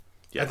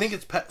Yes. I think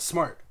it's Pet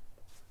Smart,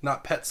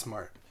 not Pet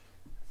Smart.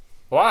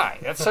 Why?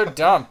 That's so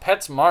dumb.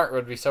 PetSmart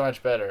would be so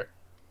much better.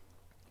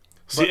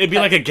 See, it'd be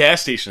like a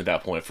gas station at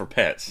that point for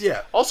pets.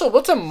 Yeah. Also,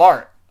 what's a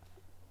mart?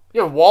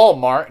 You have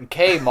Walmart and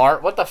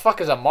Kmart. What the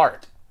fuck is a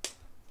mart?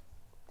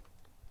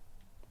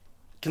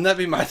 Can that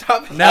be my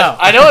topic? No.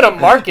 I know what a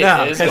market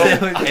No, is. because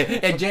But,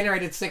 it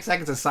generated 6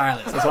 seconds of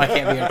silence. That's why I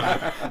can't be in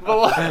time. but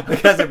what?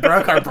 Because it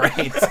broke our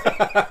brains.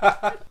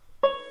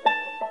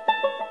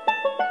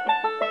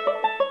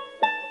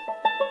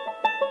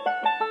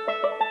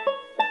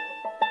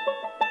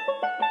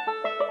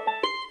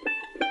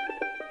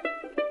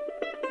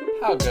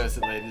 How goes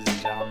it, ladies and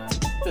gentlemen?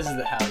 This is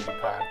the How You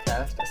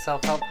Podcast, a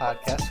self-help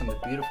podcast from the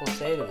beautiful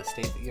state of the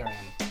state that you're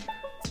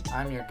in.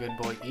 I'm your good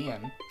boy,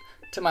 Ian.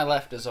 To my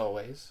left, as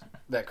always,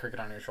 that cricket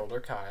on your shoulder,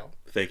 Kyle.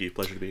 Thank you.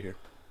 Pleasure to be here.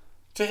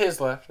 To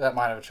his left, that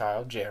mite of a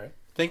child, Jared.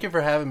 Thank you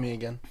for having me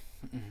again.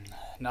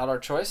 Not our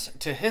choice.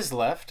 To his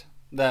left,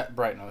 that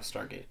bright nose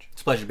star gauge.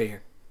 It's a pleasure to be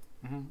here.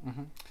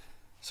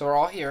 So we're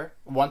all here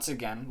once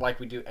again, like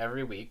we do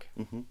every week.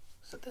 Mhm.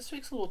 So this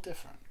week's a little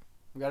different.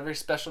 We got a very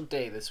special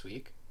day this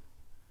week.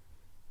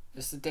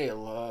 It's the day of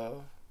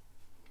love.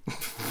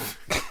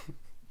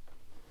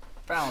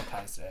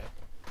 Valentine's Day.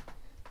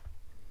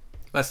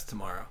 That's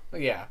tomorrow.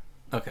 Yeah,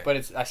 Okay.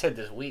 but I said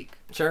this week.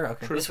 Sure,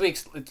 okay. This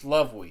week's it's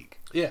Love Week.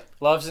 Yeah.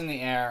 Love's in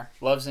the air.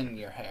 Love's in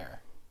your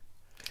hair.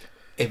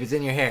 If it's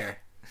in your hair,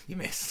 you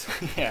missed.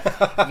 Yeah.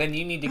 Then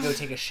you need to go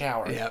take a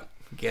shower. Yep.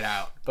 Get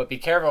out. But be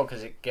careful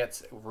because it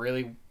gets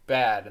really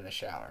bad in the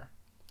shower.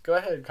 Go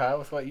ahead, Kyle,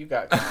 with what you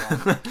got going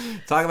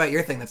on. Talk about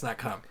your thing that's not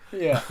come.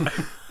 Yeah.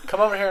 Come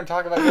over here and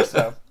talk about your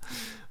stuff.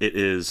 It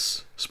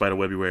is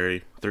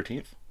Spiderwebuary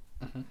 13th.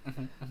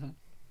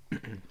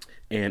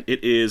 And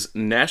it is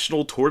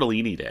National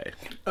Tortellini Day.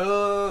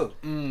 Oh.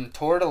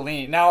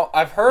 Tortellini. Now,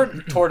 I've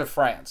heard Tour de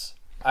France.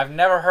 I've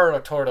never heard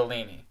of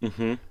tortellini.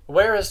 Mm-hmm.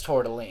 Where is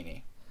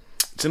tortellini?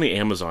 It's in the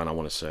Amazon, I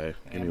want to say.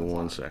 Give me Amazon.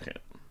 1 second.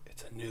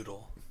 It's a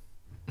noodle.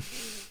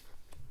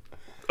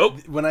 Oh.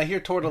 When I hear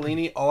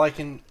tortellini, all I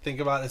can think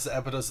about is the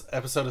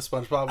episode of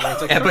SpongeBob where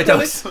it's like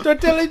Epidos.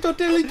 tortelli,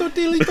 tortelli,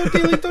 tortelli,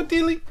 tortelli,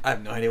 tortelli. I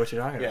have no idea what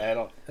you're talking about. Yeah, I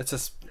don't. It's a.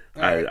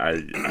 I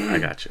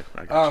got you.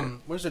 I got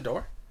you. Where's the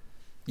door?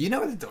 You know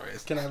where the door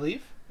is. Can I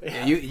leave?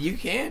 Yeah. You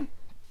can.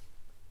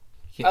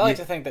 I like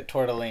to think that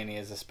tortellini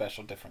is a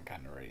special, different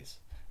kind of race.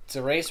 It's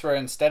a race where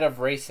instead of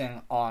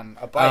racing on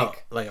a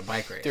bike, like a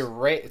bike race. through You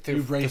race through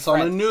on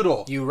a friends,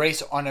 noodle. You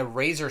race on a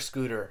razor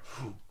scooter.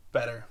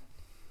 Better.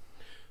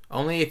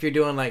 Only if you're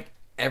doing like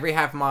every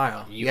half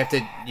mile. You have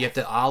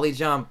to ollie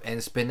jump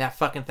and spin that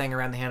fucking thing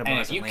around the handlebars.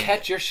 And if you land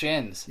catch it. your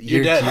shins,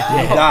 You're dead.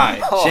 You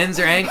die. shins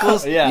or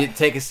ankles, Yeah. you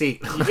take a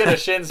seat. you get a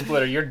shin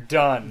splitter, you're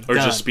done. Or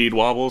done. just speed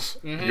wobbles.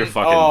 You're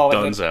fucking Oh,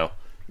 and donezo.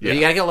 Yeah. You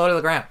gotta get low to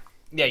the ground.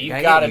 Yeah, you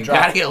gotta gotta get- you drop.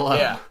 gotta get low.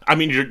 Yeah. I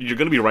mean, you're going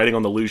to be riding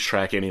on the luge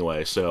track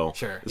anyway, so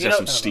Sure. it's You got know,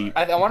 some steep.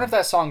 I wonder if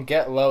that song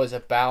 "Get Low" is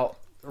about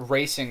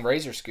racing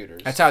razor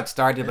scooters. That's how it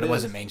started, but it is.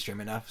 wasn't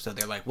mainstream enough. So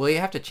they're like, well, you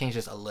have to change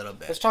this a little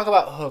Let's bit. talk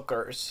about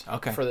hookers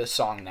Okay. for this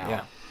song now,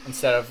 Yeah.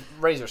 instead of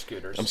razor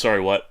scooters. I'm sorry,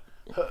 what?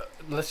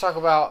 Let's talk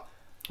about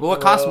Well,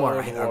 what costs more, Road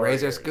a razor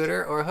Warriors.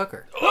 scooter or a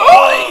hooker?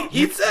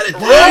 He said it.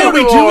 Road Why are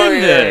we doing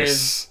Warriors.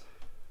 this?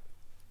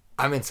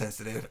 I'm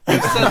insensitive. You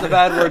said the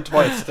bad word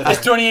twice today.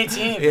 it's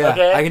 2018. Yeah,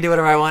 Okay. I can do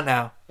whatever I want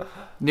now.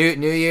 New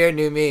year,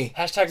 new me.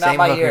 Hashtag not Same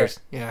my hookers.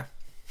 Yeah,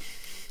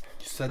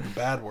 You said the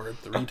bad word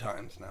 3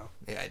 times now.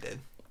 yeah, I did.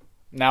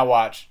 Now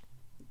watch.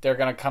 They're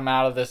gonna come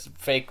out of this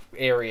fake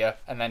area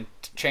and then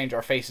change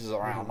our faces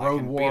around. like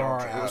Road in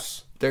Warriors.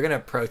 Beetlejuice. They're gonna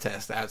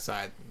protest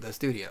outside the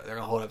studio. They're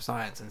gonna hold up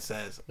signs and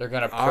says, They're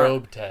gonna Our-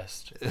 probe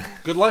test.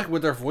 Good luck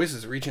with their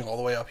voices reaching all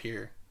the way up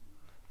here.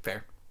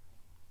 "Fair."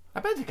 I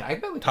bet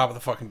we Top of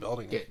the fucking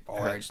building. Get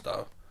All that heard.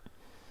 stuff.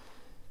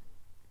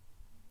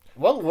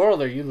 What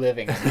world are you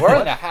living in?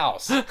 We're in a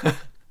house.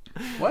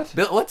 What?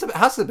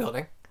 how's the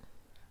building?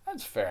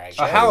 That's fair, I A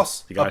guess.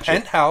 house. You A got you.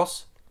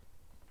 penthouse.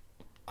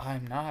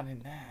 I'm not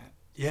in that.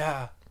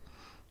 Yeah.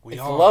 We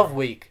It's are. Love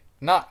Week.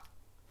 Not.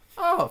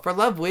 Oh, for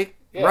Love Week,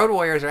 Yeah. Road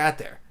Warriors are out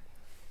there,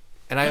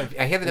 and I hear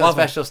they're doing Love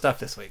 'em. special stuff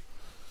this week.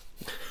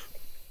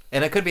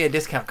 And it could be a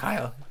discount,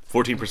 Kyle.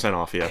 14%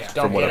 off, yeah,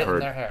 Don't from what get I've it in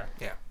heard. their hair.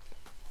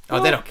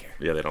 Oh, they don't care.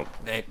 Yeah, they don't.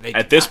 They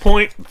At this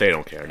point, they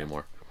don't care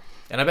anymore.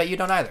 and I bet you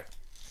don't either.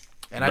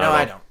 And I Not know at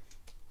I all. don't.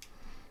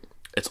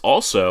 It's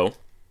also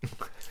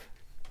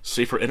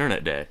Safer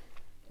Internet Day,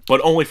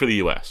 but only for the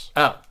U.S.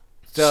 Oh,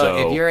 so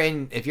So-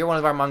 if you're one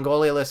of our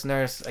Mongolia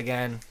listeners,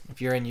 again, if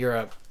you're in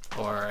Europe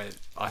or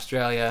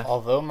Australia,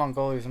 Although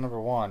Mongolia is number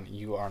 1,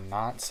 you are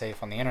not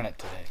safe on the internet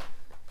today.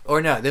 or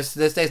no, this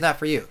day's not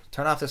for you.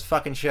 Turn off this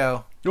fucking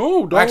show.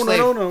 No, Or actually,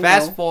 no.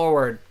 fast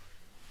forward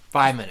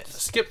 5 minutes.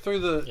 Skip through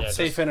the Yeah,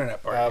 safe just-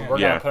 internet part. We're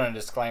Yeah. gonna put a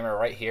disclaimer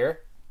right here.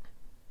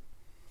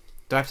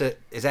 Do I have to?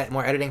 Is that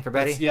more editing for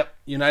Betty? Yep.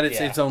 United Yeah.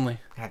 States only.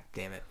 God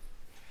damn it!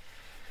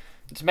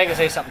 To make it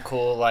say something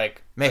cool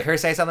like, Make her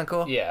say something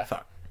cool. yeah,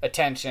 Fuck.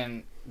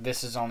 attention,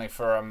 this is only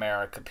for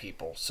America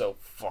people, so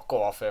fuck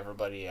off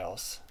everybody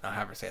else. I'll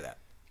have her say that.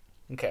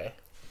 Okay.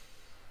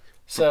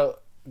 So,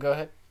 go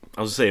ahead.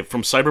 I was going to say,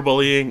 from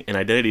cyberbullying and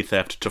identity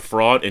theft to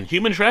fraud and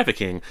human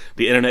trafficking,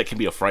 the internet can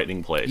be a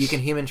frightening place. You can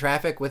human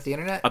traffic with the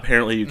internet?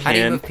 Apparently you can. How do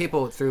you move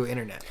people through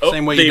internet?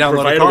 Same way you they download a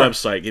provide car.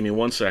 website. Give me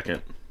 1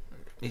 second.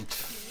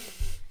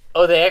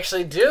 Oh, they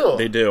actually do.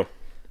 They do.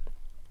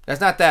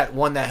 That's not that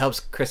one that helps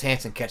Chris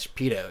Hansen catch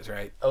pedos,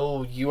 right?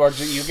 Oh, you're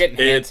getting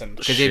handsome.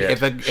 Because Shit.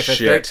 if a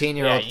Shit.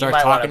 13-year-old Yeah, you starts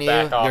might wanna talking to you,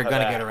 back off you're of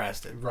going to that. get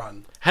arrested.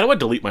 Run. How do I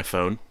delete my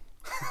phone?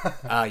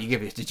 You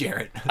give it to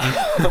Jarrett.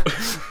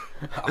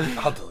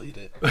 I'll delete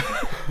it.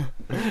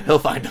 He'll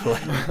find a way.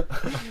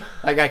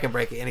 That guy can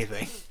break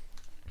anything.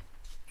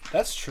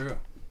 That's true.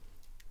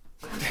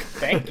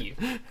 Thank you.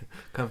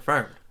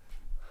 Confirmed.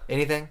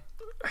 Anything?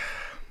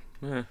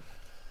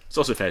 It's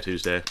also Fat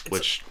Tuesday,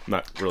 which I'm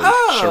not really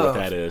Oh! sure what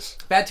that is.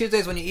 Bad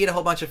Tuesdays when you eat a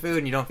whole bunch of food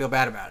and you don't feel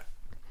bad about it.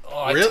 Oh,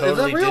 I Real- is that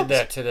totally real? did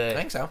that I today.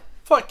 think so.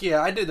 Fuck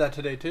yeah, I did that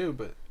today too,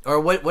 but... Or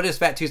what is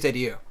Fat Tuesday to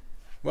you?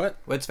 What?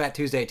 What's Fat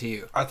Tuesday to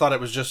you? I thought it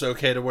was just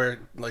okay to wear,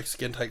 like,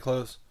 skin-tight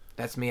clothes.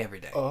 That's me every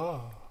day.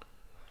 Oh.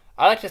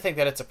 I like to think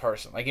that it's a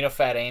person. Like, you know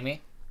Fat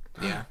Amy?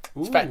 Yeah.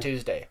 It's Ooh. Fat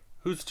Tuesday.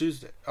 Who's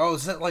Tuesday? Oh,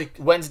 is that, like...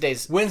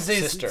 Wednesday's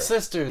Wednesday's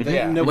sister that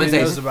Yeah. nobody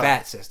Wednesday's knows about.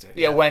 Fat Sister.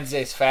 Yeah,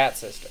 Wednesday's Fat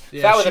Sister.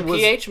 Yeah, Fat with she a was-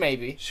 PH,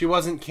 maybe. She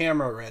wasn't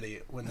camera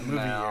ready when the movie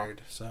No.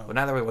 aired, so... Well,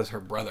 neither way was her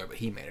brother, but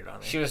he made it on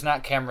there. She was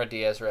not Cameron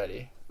Diaz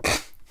ready.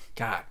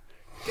 God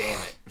damn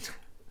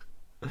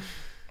it.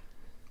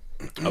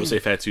 I would say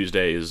Fat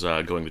Tuesday is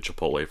going to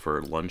Chipotle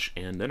for lunch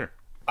and dinner.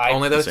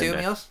 Only those Same two day.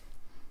 meals?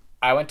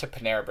 I went to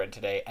Panera Bread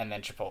today and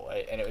then Chipotle,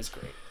 and it was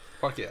great.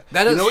 Fuck yeah.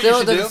 That You know what you still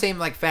should doesn't do? seem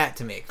like fat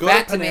to me. Go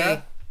Fat to to me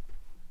Panera.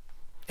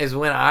 is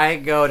when I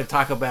go to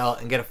Taco Bell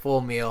and get a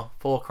full meal,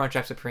 full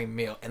Crunchwrap Supreme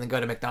meal, and then go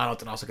to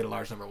McDonald's and also get a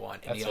large number one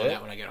and That's eat all it?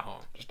 that when I get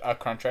home. Just a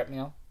Crunchwrap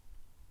meal.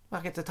 I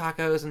get the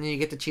tacos and then you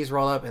get the cheese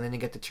roll up and then you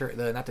get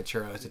the not the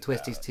churros, the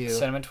twisties too.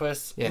 Cinnamon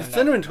twists. Yeah. The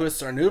cinnamon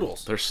twists are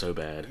noodles. They're so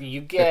bad. You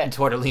And get...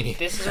 tortellini.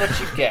 This is what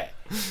you get.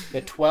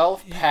 The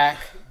 12-pack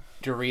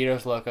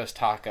Doritos Locos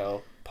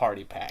Taco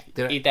party pack.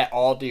 Did I- Eat that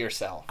all to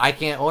yourself. I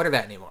can't order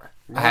that anymore.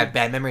 I have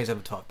bad memories of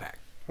a 12 pack.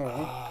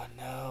 Oh,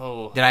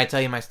 no. Did I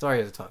tell you my story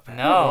as a 12 pack?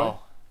 No.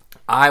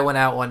 I went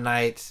out one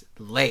night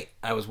late.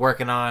 I was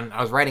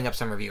writing up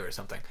some review or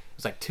something. It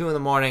was like 2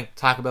 a.m.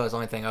 Taco Bell is the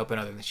only thing open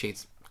other than the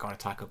Sheets. I'm going to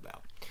Taco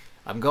Bell.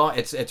 I'm going.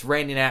 It's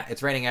raining out.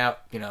 It's raining out.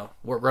 You know,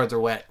 roads are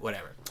wet.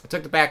 Whatever. I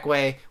took the back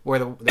way where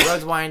the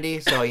road's windy,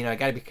 so you know I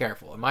got to be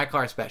careful. In my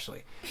car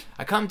especially.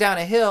 I come down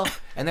a hill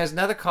and there's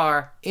another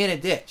car in a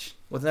ditch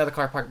with another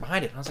car parked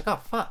behind it. And I was like, oh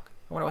fuck!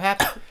 I wonder what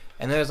happened.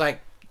 And there's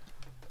like,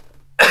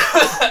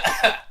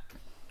 are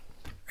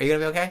you gonna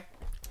be okay?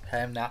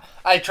 I'm not.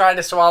 I tried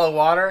to swallow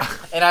water,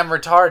 and I'm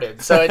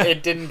retarded, so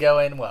it didn't go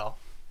in well.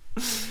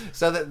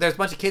 So there's a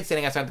bunch of kids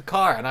sitting outside the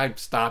car, and I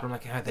stopped. I'm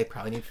like, "God, they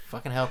probably need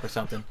fucking help or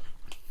something.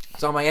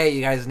 So I'm like, hey,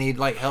 you guys need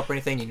like help or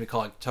anything? You need me to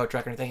call a tow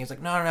truck or anything? He's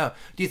like, no.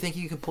 Do you think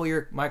you can pull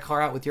my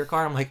car out with your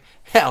car? I'm like,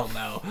 hell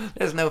no.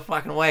 There's no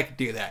fucking way I could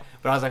do that.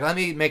 But I was like, let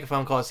me make a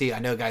phone call and see. I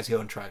know guys who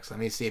own trucks. Let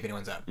me see if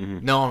anyone's up.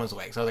 No one was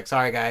awake. So I was like,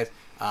 sorry guys.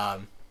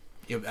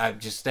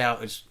 Just stay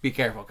out. Just be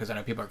careful because I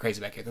know people are crazy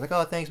back here. They're like,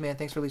 oh, thanks, man.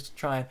 Thanks for at least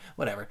trying.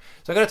 Whatever.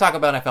 So I go to Taco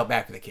Bell and I felt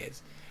bad for the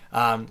kids.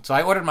 So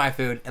I ordered my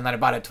food and then I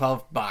bought a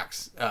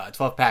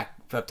 12-pack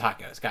of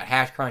tacos. Got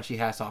hash crunchy,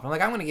 hash soft. I'm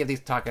like, I'm going to give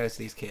these tacos to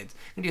these kids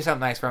and do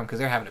something nice for them because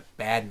they're having a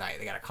bad night.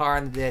 They got a car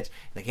in the ditch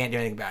and they can't do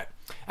anything about it.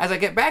 As I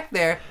get back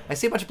there, I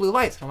see a bunch of blue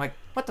lights. And I'm like,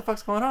 what the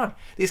fuck's going on?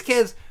 These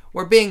kids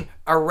were being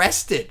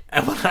arrested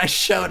when I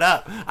showed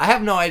up. I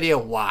have no idea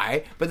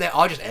why, but they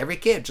all every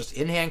kid just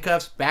in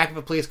handcuffs, back of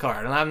a police car.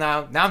 And I'm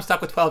now I'm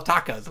stuck with 12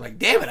 tacos. I'm like,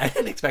 damn it, I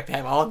didn't expect to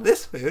have all of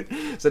this food.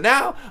 So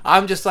now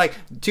I'm just like,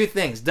 2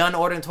 things. Done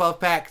ordering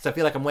 12 packs. I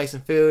feel like I'm wasting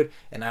food.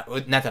 And not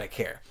that I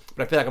care,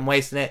 but I feel like I'm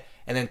wasting it.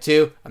 And then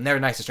 2, I'm never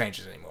nice to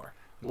strangers anymore.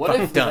 What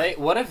if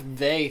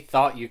they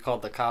thought you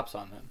called the cops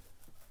on them?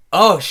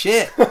 Oh,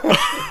 shit.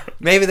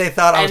 Maybe they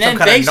thought I was some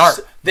kind of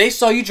narc. They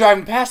saw you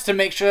driving past to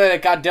make sure that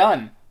it got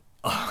done.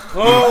 And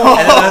then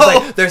I was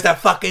like, there's that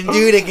fucking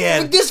dude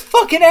again. This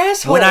fucking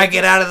asshole. When I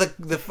get out of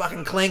the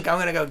fucking clink, I'm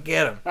going to go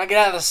get him. When I get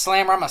out of the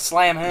slammer, I'm going to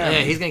slam him. Yeah,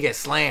 he's going to get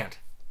slammed.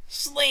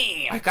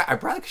 Slam. I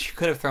probably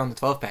could have thrown the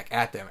 12-pack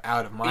at them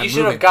out of my You should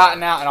have moving gotten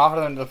car. out and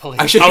offered them to the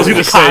police. I should I was have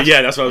going to the cops. say,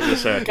 yeah, that's what I was going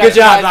to say. Good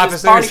job, Guys,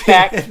 this officers. party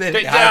pack. And then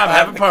Good high job, five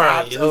have a the party.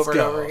 cops Let's over and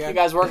go. over You again.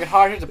 guys working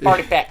hard. Here's the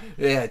party pack.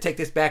 Yeah, take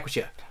this back with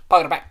you.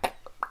 Pocket it back.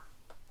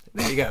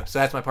 There you go. So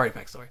that's my party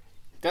pack story.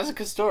 That's a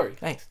good story.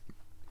 Thanks.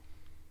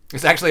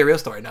 It's actually a real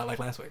story, not like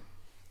last week.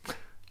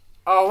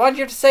 Oh, why'd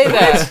you have to say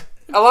that?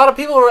 A lot of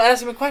people were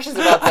asking me questions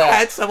about I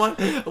that.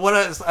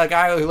 had a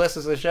guy who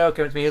listens to the show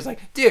come to me. He was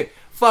like, dude,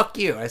 fuck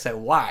you. I said,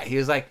 why? He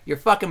was like, your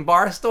fucking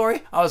bar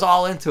story? I was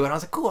all into it. I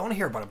was like, cool, I want to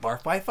hear about a bar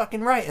fight.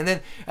 Fucking right. And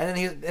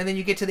then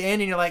you get to the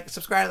end and you're like,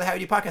 subscribe to the How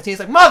You Podcast. And he's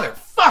like,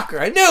 motherfucker,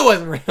 I knew it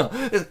wasn't real.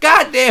 It's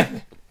goddamn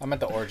it. I meant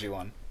the orgy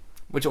one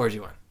Which orgy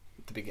one?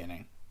 at the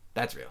beginning.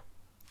 That's real.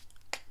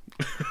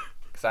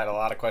 Because I had a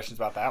lot of questions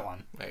about that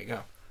one. There you go.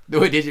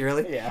 Wait, did you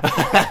really? Yeah.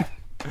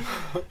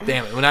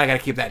 Damn it. Well, now I got to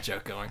keep that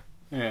joke going.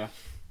 Yeah.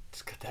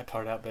 Just cut that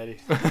part out, Betty.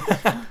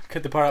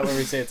 Cut the part out where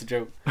we say it's a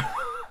joke.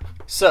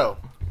 So,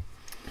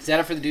 Is that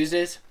it for the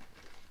Tuesdays?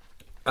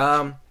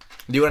 Do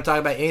you want to talk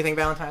about anything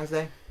Valentine's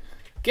Day?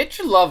 Get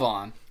your love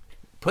on.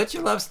 Put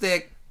your love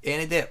stick in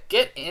a dip.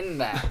 Get in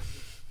that.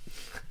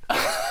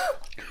 Dad,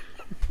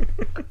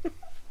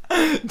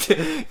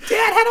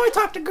 how do I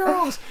talk to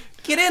girls?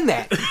 Get in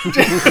that.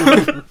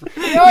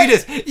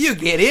 you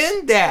get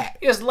in that.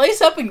 Just lace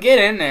up and get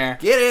in there.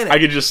 Get in it. I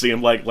could just see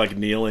him like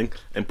kneeling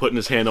and putting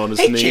his hand on his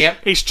Hey, knee. champ.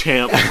 Hey,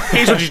 champ.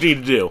 Here's what you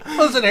need to do.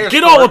 Listen here,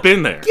 Get sport. all up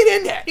in there. Get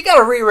in that. You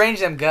gotta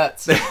rearrange them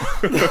guts.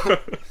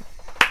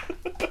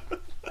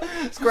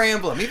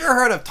 Scramble them. Have you ever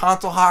heard of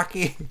tonsil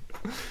hockey?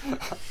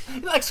 You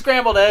like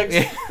scrambled eggs?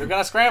 Yeah. You're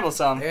gonna scramble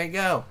some. There you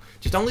go.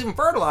 Just don't leave them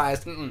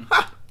fertilized.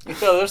 Ha! You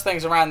throw those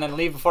things around and then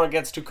leave before it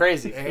gets too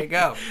crazy. There you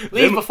go.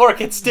 Leave before it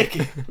gets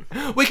sticky.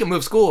 We can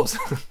move schools.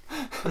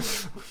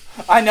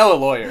 I know a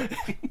lawyer.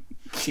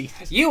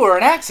 Jesus. You were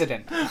an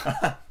accident.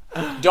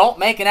 Don't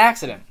make an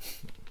accident.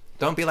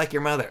 Don't be like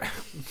your mother.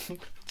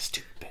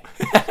 Stupid.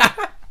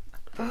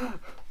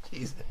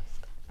 Jesus.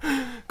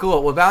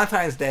 Cool. Well,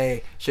 Valentine's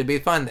Day should be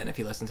fun then if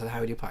you listen to the How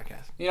We Do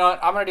podcast. You know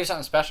what? I'm going to do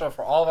something special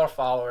for all of our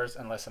followers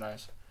and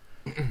listeners.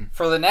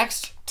 For the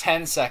next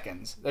 10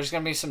 seconds, there's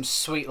going to be some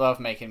sweet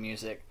love-making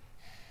music.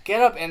 Get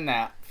up in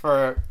that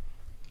or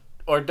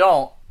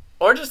don't,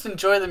 or just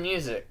enjoy the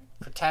music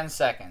for 10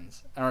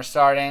 seconds. And we're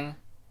starting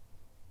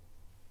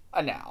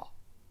now.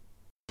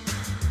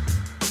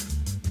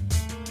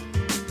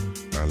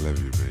 I love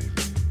you, baby.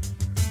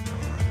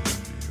 Oh, I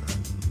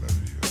love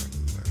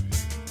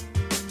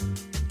you.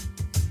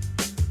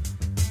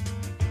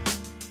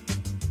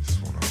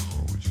 Just wanna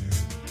hold you.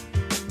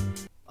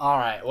 All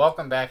right,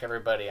 welcome back,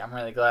 everybody. I'm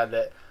really glad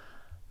that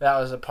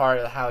was a part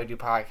of the How We Do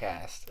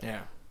podcast.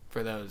 Yeah.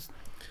 For those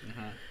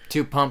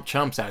two pump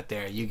chumps out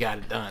there, you got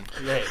it done.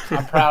 Great.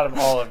 I'm proud of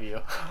all of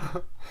you.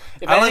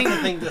 If I like anything-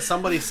 to think that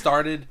somebody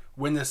started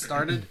when this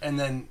started, and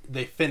then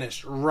they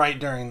finished right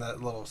during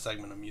that little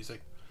segment of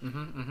music.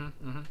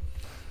 And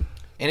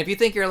if you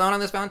think you're alone on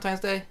this Valentine's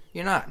Day,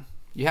 you're not.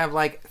 You have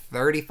like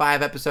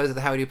 35 episodes of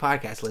the How We Do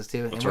podcast to listen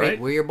to, and That's we're, right.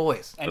 we're your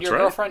boys. and That's your right.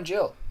 girlfriend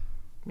Jill.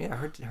 Yeah,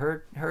 her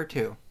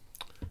too.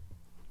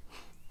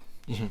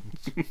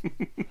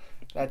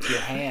 That's your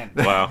hand.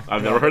 Wow,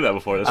 I've never heard that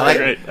before. That's I like-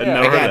 great. I've yeah.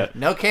 never Again, heard that.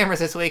 no cameras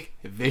this week.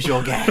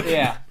 Visual gag.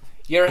 Yeah,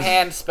 your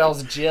hand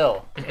spells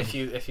Jill if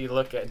you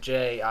look at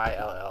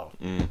Jill.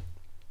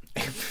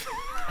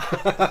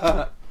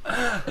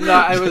 No,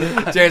 I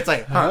was. Jared's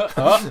like, huh?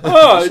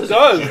 Oh, it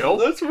does.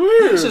 That's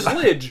weird. This is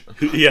Lidge.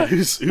 Yeah,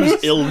 who's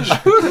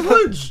Ilge?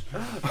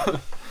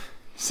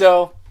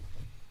 So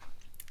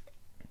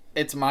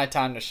it's my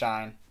time to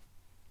shine.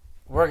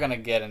 We're gonna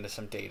get into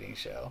some dating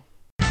show.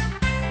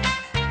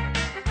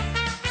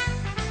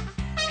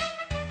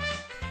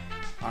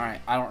 All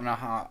right, I don't know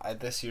how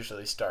this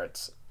usually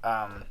starts.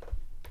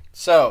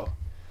 So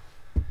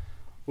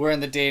we're in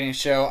the dating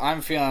show.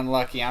 I'm feeling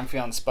lucky. I'm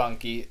feeling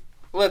spunky.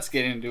 Let's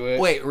get into it.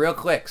 Wait, real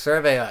quick,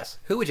 survey us.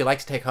 Who would you like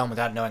to take home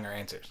without knowing our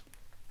answers?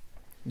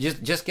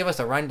 Just give us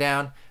a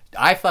rundown.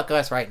 I fuck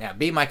us right now.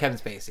 Be my Kevin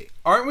Spacey.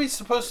 Aren't we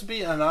supposed to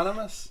be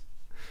anonymous?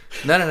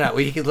 No.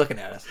 We keep looking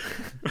at us.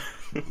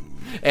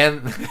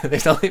 And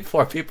there's only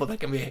 4 people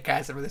that can be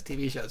casted for this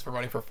TV show. It's been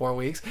running for 4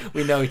 weeks.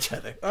 We know each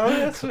other. Oh,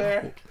 that's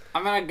fair.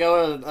 I'm gonna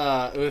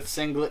go with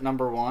singlet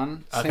number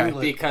 1. Okay.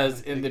 Singlet.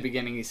 Because in the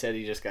beginning he said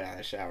he just got out of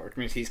the shower, which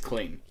means he's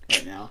clean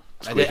right now.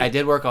 I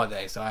did work all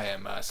day, so I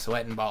am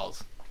sweating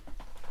balls.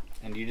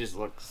 And you just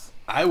look.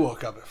 I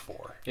woke up at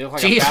 4. You look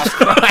like Jesus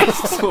a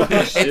bastard.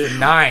 Christ. It's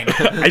 9.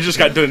 I just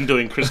got done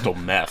doing crystal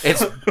meth.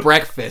 It's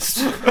breakfast.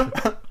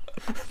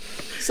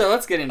 So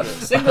let's get into it.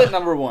 Singlet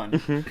number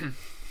 1.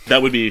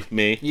 That would be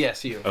me.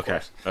 Yes, you. Okay.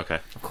 Okay.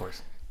 Of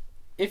course.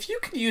 If you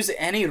could use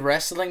any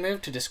wrestling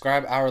move to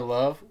describe our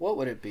love, what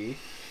would it be?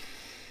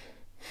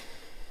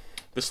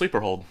 The sleeper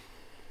hold.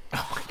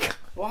 Oh my god.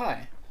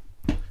 Why?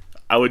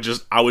 I would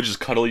just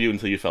cuddle you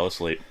until you fell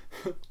asleep.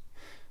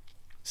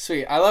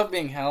 Sweet. I love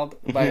being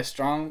held by a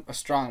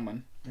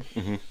strongman.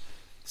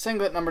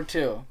 Singlet number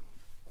 2.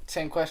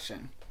 Same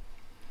question.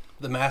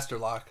 The master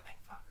lock.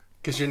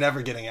 Because you're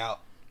never getting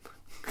out.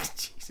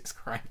 Jesus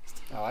Christ.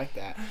 I like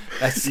that.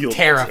 That's You'll-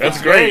 terrifying.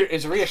 That's great.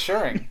 It's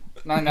reassuring,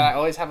 knowing that I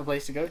always have a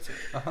place to go to.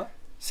 Uh-huh.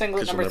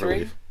 Singlet 'Cause number you'll never 3.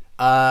 leave.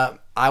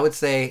 I would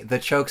say the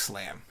choke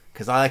slam.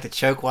 Because I like to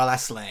choke while I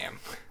slam.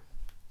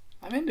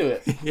 I'm into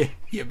it.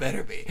 You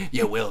better be.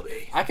 You will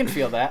be. I can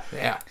feel that.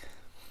 Yeah.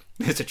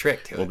 There's a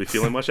trick to Won't be it.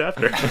 feeling much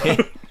after.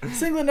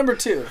 Singlet number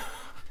 2.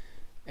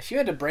 If you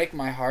had to break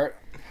my heart,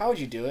 how would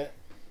you do it?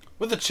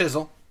 With a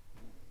chisel.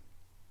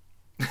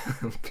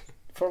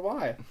 For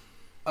why?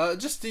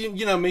 Just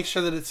to, make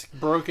sure that it's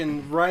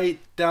broken right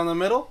down the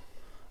middle.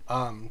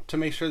 To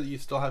make sure that you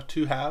still have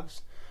 2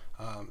 halves.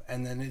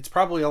 And then it's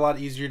probably a lot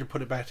easier to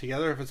put it back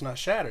together if it's not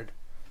shattered.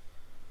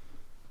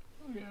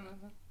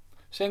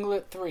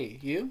 Singlet 3.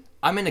 You?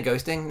 I'm into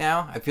ghosting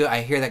now.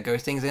 I hear that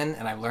ghosting's in,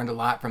 and I've learned a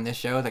lot from this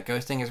show that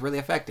ghosting is really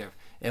effective.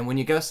 And when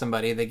you ghost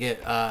somebody, they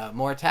get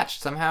more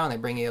attached somehow, and they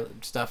bring you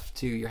stuff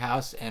to your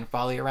house and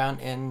follow you around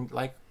in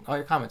like all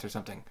your comments or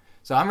something.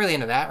 So I'm really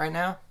into that right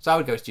now. So I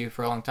would ghost you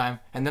for a long time,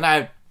 and then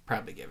I'd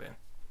probably give in.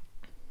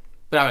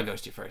 But I would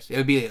ghost you first. It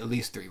would be at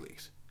least 3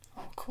 weeks.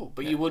 Oh, cool.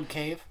 But you would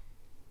cave?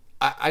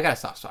 I got a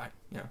soft spot,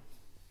 you know.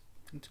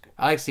 That's good.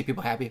 I like to see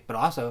people happy, but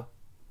also,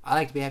 I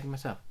like to be happy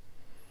myself.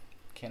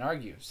 Can't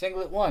argue.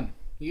 Singlet 1.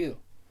 You.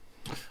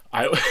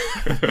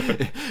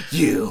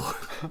 You.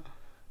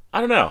 I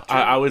don't know.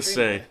 I would Dream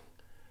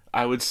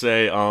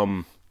say,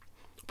 boy.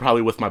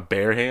 probably with my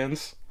bare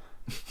hands.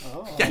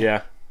 Oh.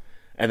 Yeah.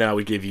 And then I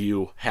would give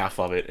you half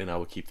of it, and I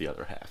would keep the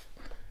other half.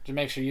 To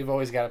make sure you've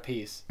always got a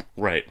piece.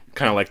 Right.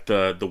 Kind of like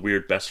the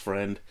weird best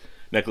friend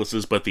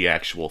necklaces, but the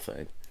actual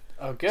thing.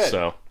 Oh, good.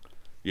 So,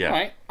 yeah.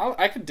 All right.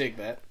 I could dig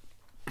that.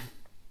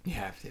 You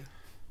have to.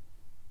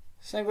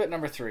 Singlet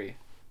number 3.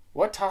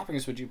 What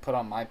toppings would you put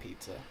on my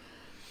pizza?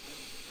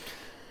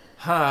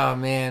 Oh,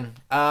 man.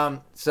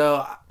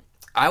 So,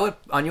 I would,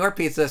 on your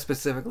pizza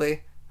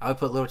specifically, I would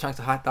put little chunks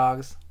of hot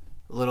dogs,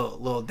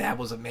 little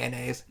dabbles of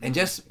mayonnaise, and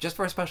just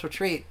for a special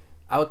treat,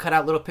 I would cut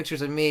out little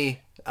pictures of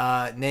me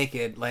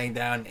naked, laying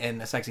down in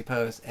a sexy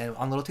pose, and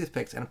on little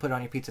toothpicks, and put it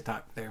on your pizza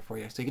top there for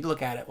you, so you can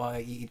look at it while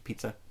you eat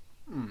pizza.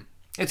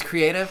 It's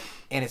creative,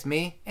 and it's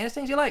me, and it's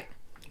things you like.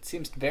 It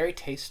seems very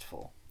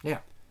tasteful. Yeah.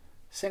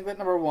 Singlet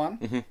number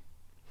 1.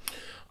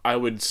 I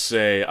would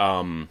say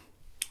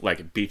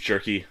like beef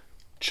jerky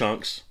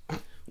chunks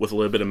with a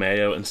little bit of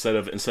mayo instead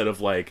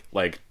of like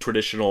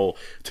traditional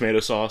tomato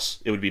sauce.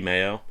 It would be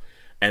mayo,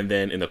 and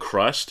then in the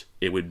crust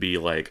it would be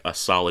like a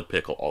solid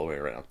pickle all the way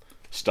around,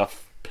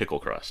 stuffed pickle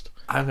crust.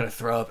 I'm gonna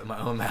throw up in my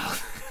own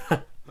mouth.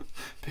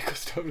 Pickle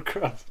stone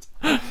crust.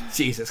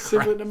 Jesus Christ.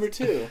 Singlet number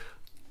 2.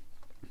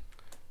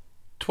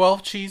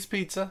 12 cheese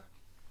pizza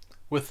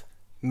with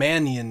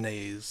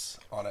mayonnaise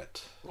on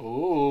it.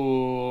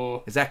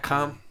 Ooh. Is that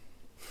cum?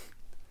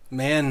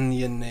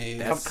 Mayonnaise.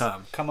 That's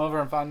cum. Come over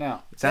and find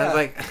out. It sounds Yeah.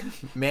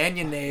 like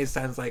mayonnaise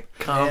sounds like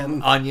cum,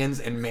 Man. onions,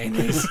 and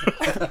mayonnaise.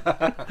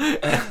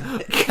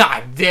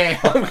 God damn.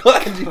 I'm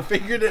glad you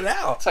figured it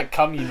out. It's like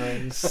communion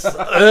rings.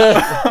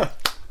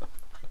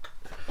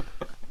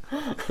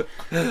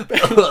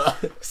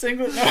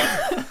 Singlet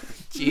number...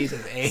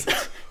 Jesus H.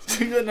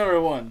 Singlet number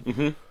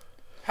 1.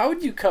 How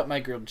would you cut my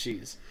grilled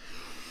cheese?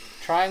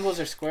 Triangles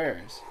or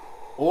squares?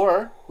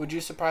 Or would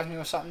you surprise me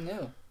with something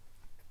new?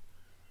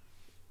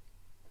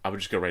 I would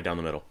just go right down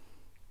the middle.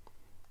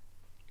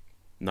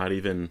 Not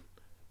even.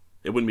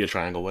 It wouldn't be a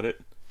triangle, would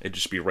it? It'd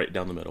just be right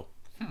down the middle.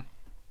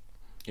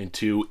 In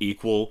 2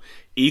 equal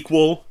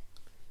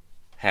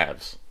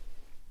halves.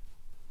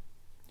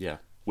 Yeah,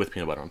 with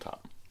peanut butter on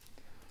top.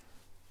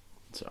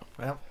 So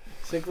Well,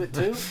 Singlet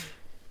 2?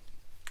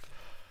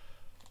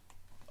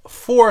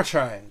 4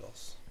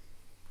 triangles.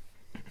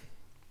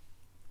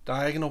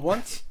 Diagonal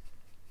once,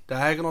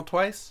 diagonal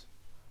twice,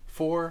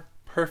 4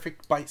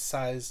 perfect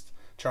bite-sized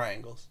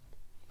triangles.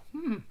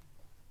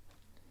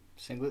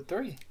 Singlet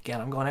 3.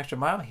 again, I'm going extra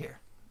mile here.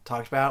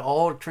 Talked about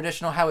old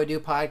traditional How We Do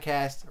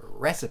podcast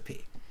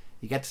recipe.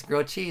 You got this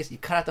grilled cheese, you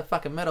cut out the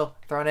fucking middle,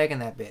 throw an egg in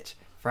that bitch.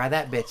 Fry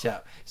that bitch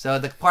up. So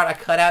the part I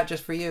cut out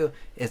just for you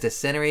is the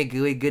centery,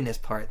 gooey goodness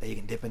part that you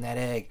can dip in that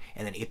egg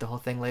and then eat the whole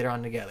thing later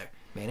on together.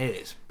 Man, it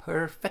is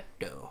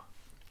perfecto.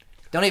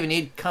 Don't even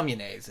need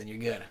communaise and you're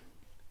good.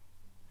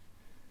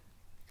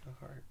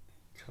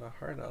 Cut a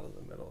heart out of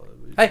the middle. It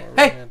would be Hey, more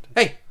hey, romantic.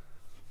 hey!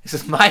 This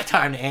is my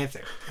time to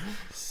answer.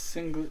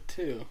 Singlet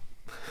 2.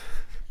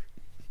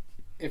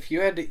 If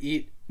you had to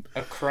eat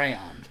a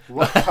crayon,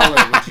 what color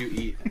would you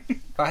eat?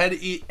 If I had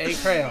to eat a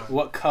crayon,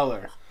 What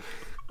color?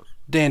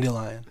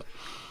 dandelion.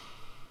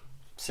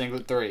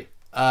 Singlet 3.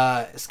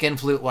 Skin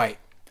flute white.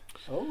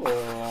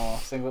 Oh,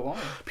 Singlet 1.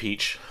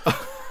 peach.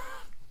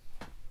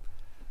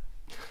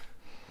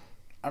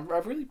 I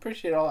really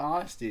appreciate all the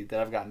honesty that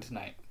I've gotten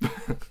tonight.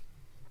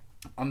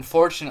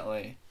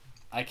 Unfortunately,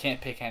 I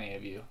can't pick any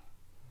of you.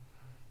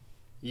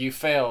 You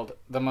failed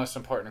the most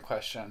important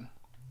question.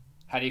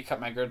 How do you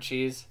cut my grilled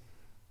cheese?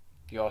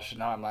 You all should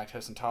know I'm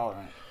lactose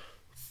intolerant.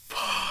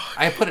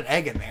 I put an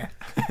egg in there.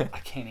 I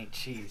can't eat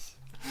cheese.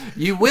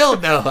 You will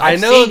though. I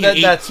I've know seen that you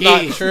eat that's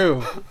cheese. not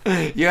true.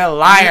 You're a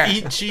liar. You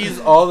eat cheese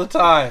all the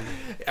time.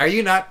 Are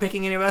you not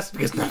picking any of us?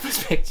 Because none of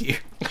us picked you.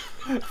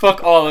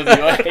 Fuck all of you.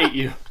 I hate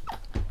you.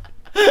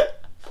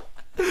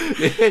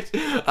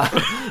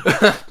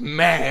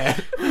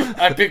 Mad.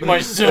 I picked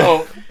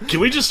myself. Can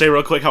we just say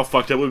real quick how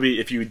fucked up it would be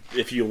if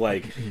you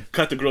like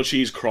cut the grilled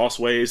cheese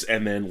crossways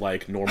and then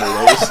like normal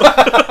ways?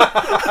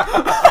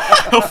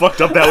 How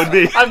fucked up that would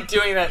be. I'm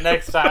doing that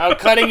next time. I'm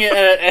cutting it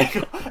at an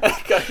angle.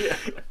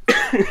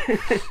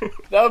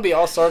 That would be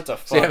all sorts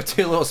of So you fun. have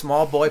 2 little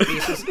small boy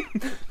pieces?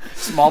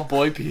 Small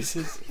boy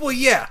pieces. Well,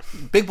 yeah.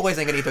 Big boys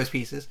ain't gonna eat those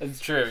pieces. It's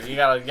true. You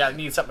gotta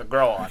need something to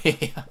grow on.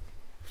 Yeah.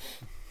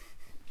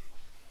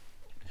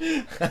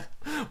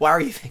 Why were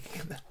you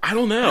thinking of that? I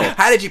don't know.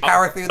 How did you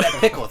power through that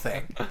pickle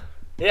thing?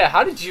 Yeah,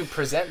 how did you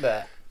present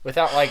that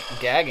without like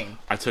gagging?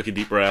 I took a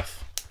deep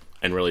breath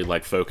and really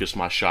like focused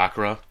my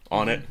chakra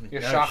on it.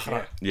 Your Oh,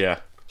 chakra. Yeah,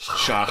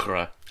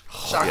 chakra.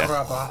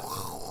 Chakra.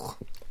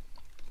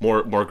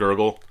 More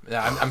gurgle.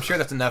 Yeah, I'm sure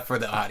that's enough for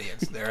the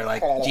audience. They're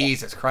like,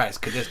 Jesus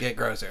Christ, could this get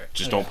grosser?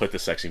 Just don't put the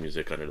sexy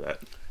music under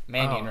that.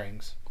 Manion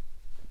rings.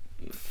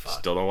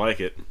 Still don't like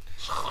it.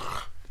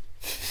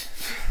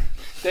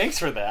 Thanks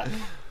for that.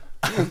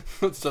 I'm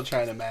still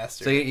trying to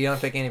master. So you don't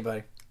pick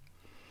anybody.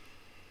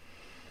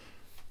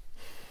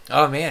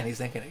 Oh man, he's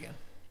thinking again.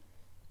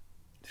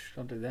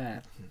 Don't do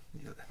that.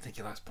 I think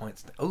he lost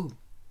points. Oh,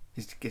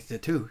 he gets to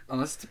 2.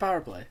 Unless it's a power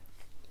play.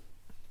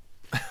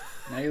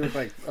 Now you look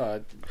like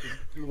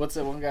what's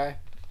that one guy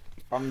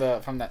from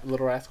that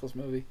Little Rascals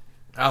movie?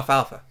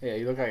 Alfalfa. Yeah,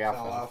 you look like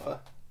Alpha.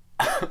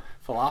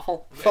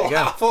 Falafel. There you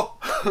go.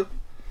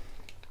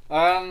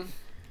 Falafel.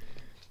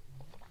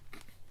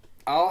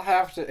 I'll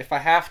have to, if I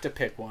have to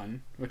pick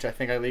one, which I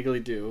think I legally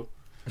do.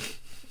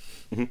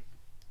 I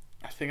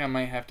think I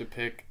might have to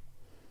pick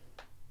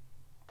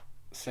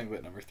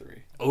Singlet number 3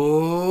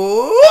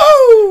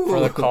 Ooh. for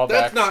the callbacks.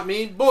 That's not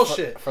me.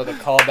 Bullshit. For the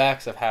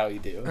callbacks of How You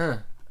Do.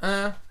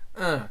 I'm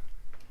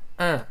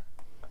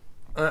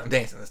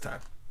dancing this time.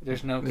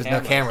 There's no There's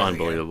camera. no camera.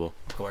 Unbelievable.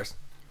 Of course.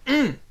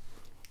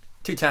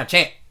 2-time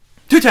champ.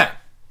 2-time.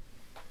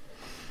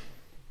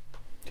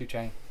 2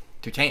 Chainz.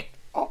 2 champ.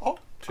 Oh.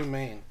 Too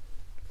mean.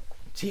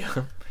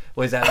 Gio.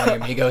 Was that one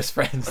of your Migos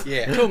friends?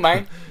 Yeah. 2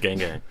 man. Gang,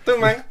 gang. Too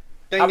mean.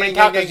 How many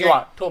tacos you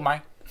want? 2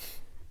 man.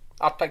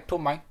 I'll take 2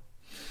 man.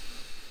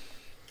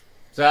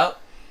 So,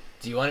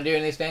 do you want to do any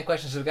of these fan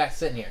questions we've got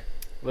sitting here?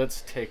 Let's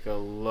take a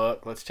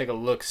look. Let's take a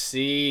look.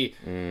 See.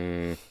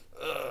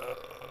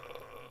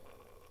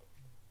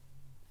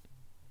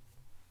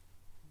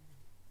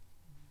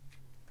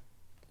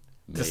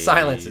 The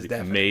silence is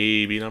deafening.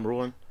 Maybe number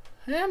 1.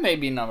 Yeah,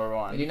 maybe number Are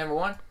 1. you number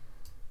 1?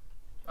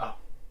 Oh.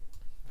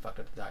 Fucked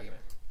up the document.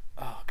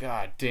 Oh,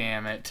 god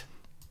damn it.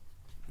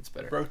 That's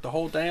better. Broke the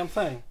whole damn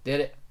thing. Did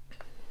it?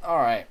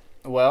 Alright.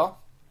 Well,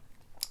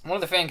 one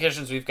of the fan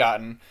questions we've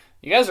gotten.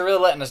 You guys are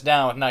really letting us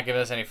down with not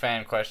giving us any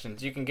fan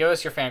questions. You can give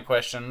us your fan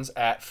questions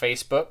at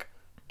Facebook,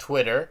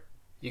 Twitter.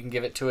 You can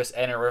give it to us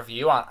in a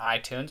review on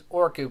iTunes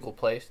or Google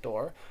Play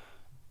Store.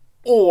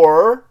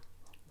 Or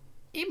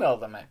email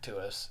them to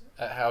us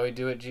at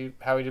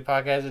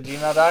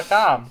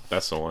howwedopodcast@gmail.com.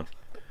 That's the one.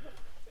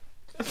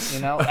 You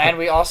know, and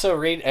we also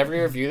read every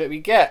review that we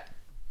get,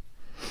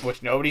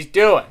 which nobody's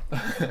doing.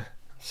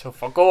 So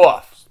fuck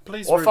off.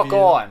 Please Or fuck review.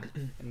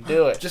 on and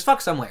do it. Just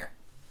fuck somewhere.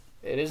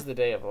 It is the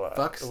day of love.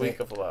 Fuck's the week sake.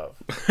 of love.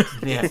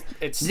 Yeah.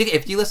 It's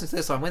If you listen to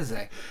this on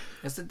Wednesday,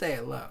 it's the day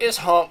of love. it's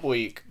hump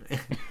week. You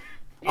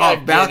Oh, gotta get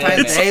in Valentine's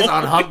it. Day is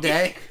on Hump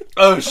Day?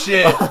 Oh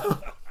shit.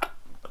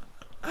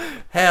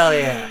 Hell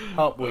yeah.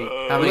 Hump week.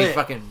 How many Lit.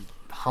 fucking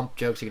hump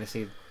jokes are you going to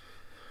see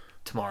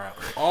tomorrow?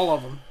 All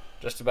of them.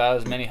 Just about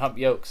as many hump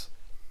yolks.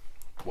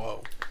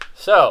 Whoa.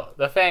 So,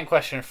 the fan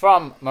question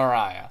from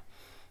Mariah.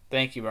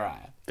 Thank you,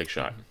 Mariah. Big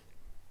shot.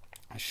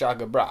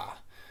 Shaga bra.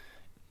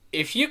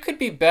 If you could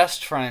be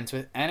best friends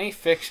with any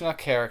fictional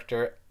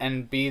character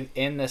and be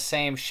in the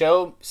same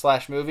show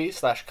 / movie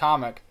 /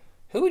 comic,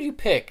 who would you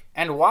pick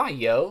and why,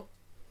 yo?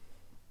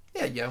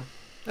 Yeah, yo.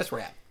 That's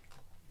rap.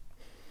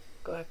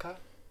 Go ahead, Kyle.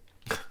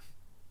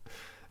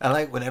 I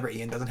like whenever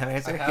Ian doesn't have an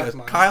answer. I He have goes,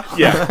 mine. Kyle?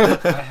 Yeah.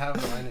 I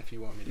have mine if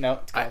you want me to. No,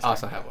 it's I Kyle's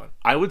also turn. have one.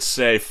 I would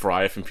say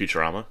Fry from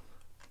Futurama.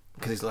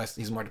 Because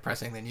he's more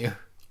depressing than you.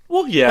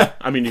 Well, yeah.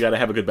 I mean, you got to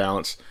have a good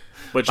balance.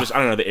 But just, I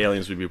don't know, the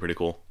aliens would be pretty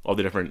cool. All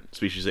the different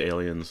species of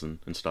aliens and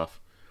stuff.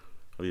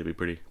 I think it'd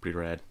be pretty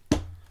rad.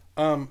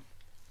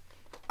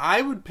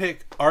 I would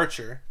pick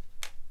Archer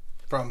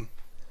from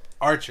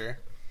Archer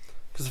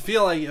because I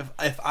feel like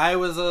if I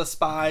was a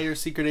spy or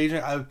secret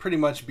agent, I would pretty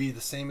much be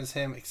the same as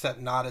him, except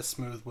not as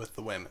smooth with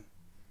the women.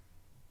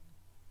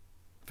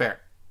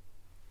 Fair.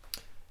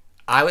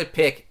 I would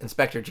pick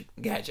Inspector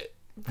Gadget.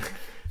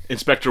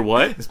 Inspector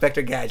what?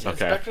 Inspector Gadget. Okay.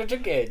 Spectre to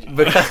Gage.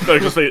 Because I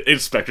was just say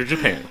Inspector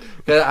Japan.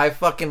 I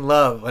fucking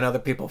love when other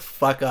people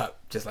fuck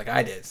up, just like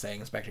I did, saying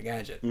Inspector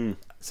Gadget.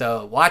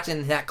 So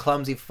watching that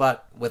clumsy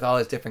fuck with all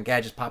his different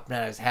gadgets popping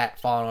out of his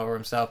hat, falling over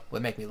himself,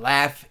 would make me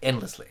laugh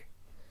endlessly.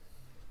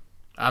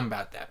 I'm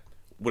about that.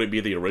 Would it be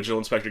the original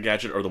Inspector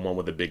Gadget or the one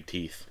with the big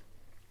teeth?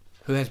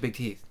 Who has big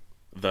teeth?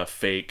 The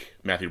fake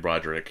Matthew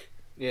Broderick.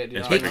 Yeah, dude. He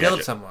Inspector killed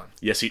Gadget. someone.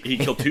 Yes, he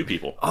killed 2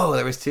 people. Oh,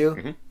 there was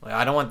 2? Well,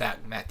 I don't want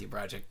that Matthew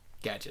Broderick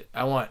Gadget.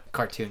 I want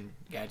cartoon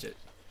Gadget.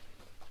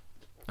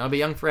 I'll be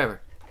young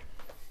forever.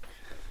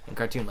 In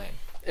Cartoon Land.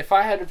 If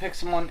I had to pick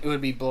someone, it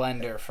would be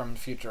Blender from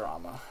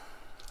Futurama.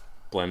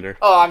 Blender.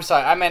 Oh, I'm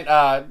sorry. I meant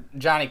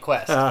Johnny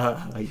Quest.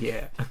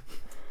 Yeah.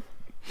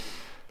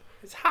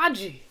 It's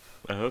Haji.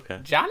 Oh, okay.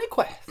 Johnny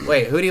Quest.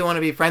 Wait, who do you want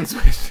to be friends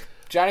with?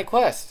 Johnny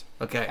Quest.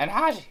 Okay. And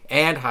Haji.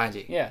 And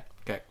Haji. Yeah.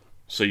 Okay.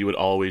 So you would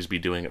always be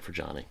doing it for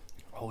Johnny.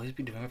 Always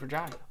be doing it for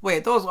Johnny.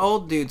 Wait, those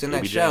old dudes in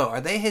that OBJ. show,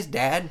 are they his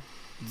dad?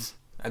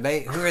 Are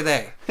they? Who are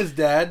they? His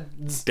dad.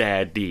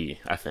 Daddy,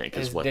 I think,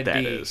 is His what that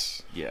daddy.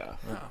 is. Yeah.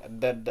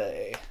 That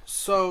day.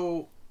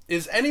 So,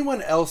 is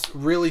anyone else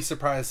really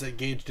surprised that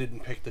Gage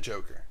didn't pick the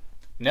Joker?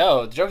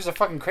 No, the Joker's a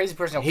fucking crazy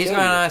person. He'll He's kill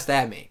gonna you. not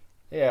stab me.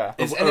 Yeah.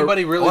 Is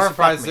anybody really or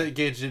surprised fuck me. that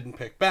Gage didn't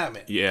pick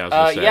Batman? Yeah, I was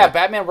gonna say, Yeah,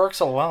 Batman works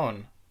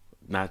alone.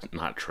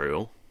 not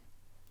true.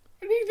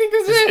 What do you think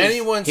this Is is?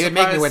 anyone He would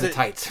make me surprised wear the that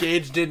tights.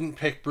 Gage didn't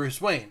pick Bruce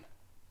Wayne?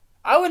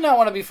 I would not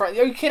want to be friends.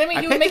 Are you kidding me?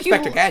 I He would picked make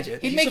Inspector you.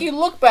 Gadget. He'd make you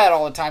look bad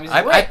all the time. He's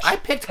I rich.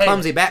 picked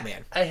Clumsy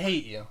Batman. I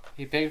hate you.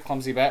 He picked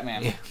clumsy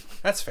Batman. Yeah.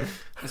 That's fair.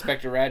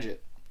 Inspector Radget.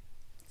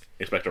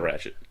 Expect a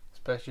ratchet.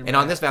 Especially And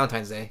on this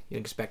Valentine's Day, you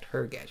expect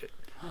her gadget.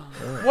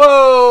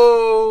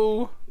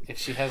 Whoa! If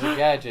she has a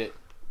gadget.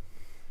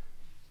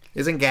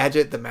 Isn't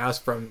Gadget the mouse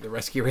from the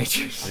Rescue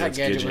Rangers? I thought It's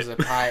Gadget Gidget. was a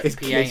It's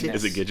Gidget. pianist.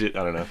 Is it Gidget?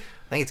 I don't know.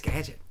 I think it's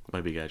Gadget.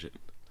 Might be Gadget.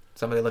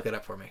 Somebody look it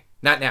up for me.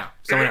 Not now.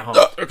 Someone at home.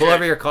 Okay. Pull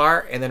over your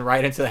car and then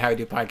write into the How We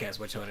Do podcast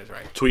which one is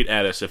right. Tweet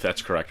at us if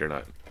that's correct or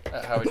not.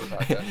 How would you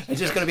podcast? It's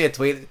just going to be a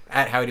tweet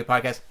at How We Do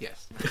podcast.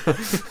 Yes.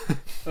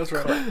 That's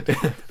right.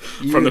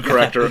 From the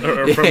corrector,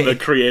 or from the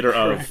creator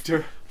of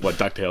Corrector. what,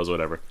 DuckTales, or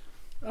whatever.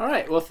 All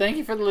right. Well, thank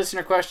you for the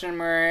listener question,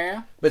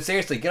 Maria. But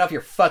seriously, get off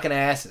your fucking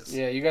asses.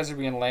 Yeah, you guys are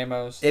being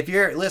lamos. If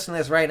you're listening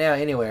to this right now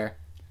anywhere,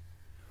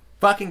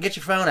 fucking get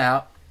your phone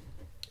out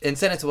and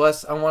send it to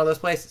us on one of those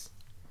places.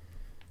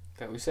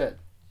 That we said.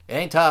 It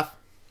ain't tough.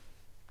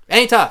 It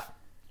ain't tough.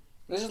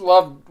 This is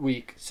Love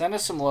Week. Send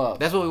us some love.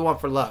 That's what we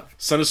want for love.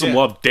 Send us some Yeah.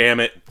 love,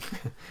 damn it.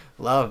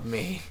 Love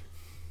me.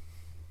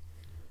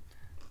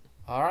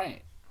 All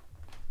right.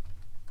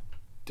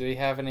 Do we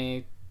have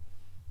any?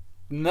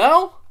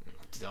 No.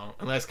 Don't.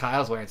 Unless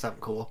Kyle's wearing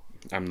something cool.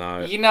 I'm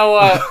not. You know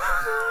what?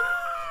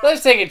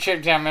 Let's take a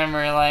trip down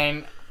memory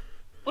lane.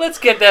 Let's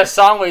get that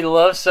song we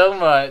love so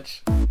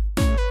much.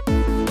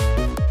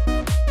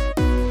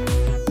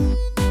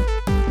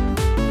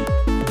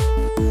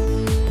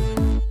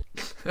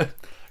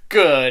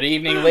 Good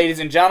evening, ladies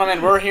and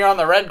gentlemen. We're here on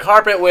the red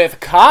carpet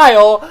with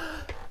Kyle.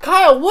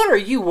 Kyle, what are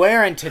you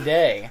wearing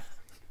today?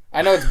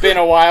 I know it's been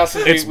a while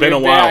since It's we've been a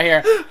been while. out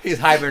here. He's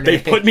They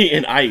hibernating. put me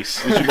in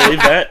ice. Did you believe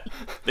that?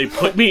 They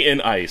put me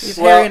in ice. He's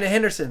Well- Harry and the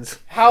Hendersons.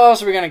 How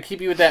else are we going to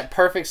keep you with that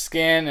perfect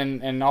skin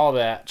and all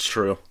that? It's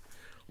true.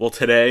 Well,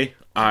 today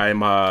I'm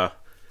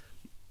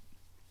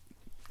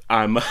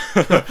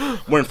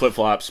wearing flip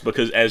flops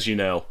because, as you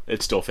know,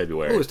 it's still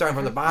February. Ooh, starting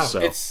from the bottom. So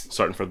It's-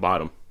 starting from the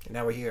bottom. And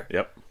now we're here.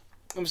 Yep.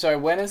 I'm sorry,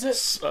 when is it?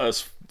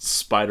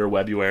 Spider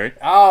Webuary.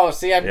 Oh,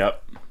 see,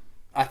 Yep.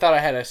 I thought I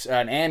had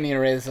an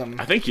aneurysm.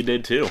 I think you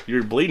did too.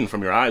 You're bleeding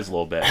from your eyes a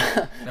little bit.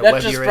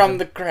 That's just from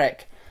the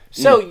crack.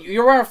 So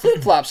you're wearing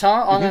flip flops,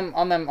 huh?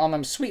 Mm-hmm. On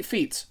them sweet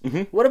feet.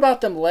 What about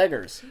them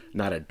leggers?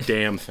 Not a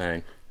damn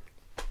thing.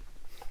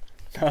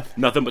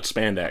 Nothing but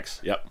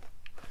spandex. Yep.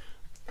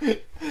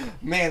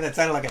 Man, that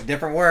sounded like a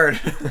different word.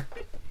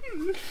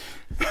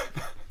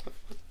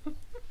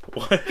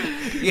 What?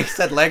 You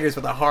said leggers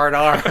with a hard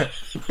R.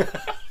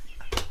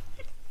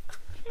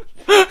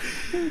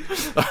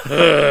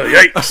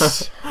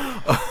 Yikes!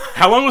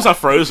 How long was I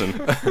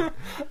frozen?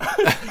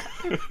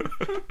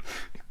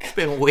 It's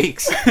been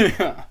weeks.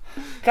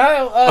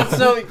 Kyle,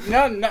 so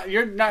no,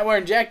 you're not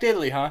wearing Jack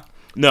Diddley, huh?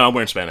 No, I'm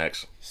wearing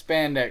spandex.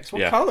 Spandex.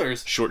 What Yeah.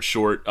 colors? Short,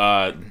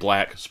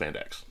 black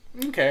spandex.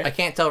 Okay. I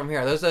can't tell from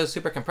here. Are those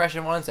super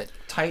compression ones that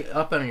tight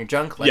up on your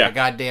junk like Yeah. a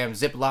goddamn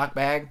Ziploc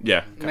bag?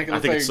 Yeah, Make it I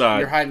look think like it's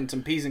you're hiding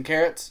some peas and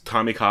carrots.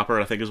 Tommy Copper.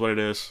 I think is what it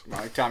is.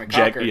 Like Tommy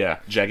Cocker.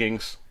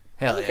 Jeggings.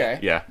 Hell yeah. Okay.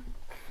 Yeah,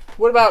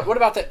 What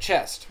about that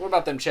chest? What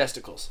about them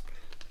chesticles?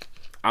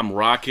 I'm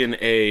rocking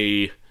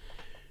a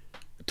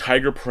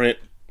tiger print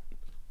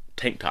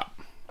tank top.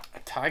 A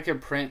tiger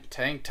print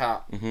tank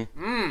top.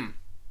 Mm-hmm.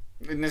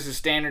 And this is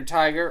standard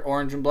tiger,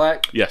 orange and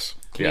black. Yes.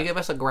 Can yeah. you give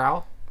us a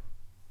growl?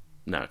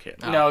 No, I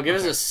can't. No, give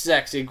us a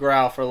sexy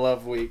growl for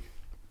Love Week.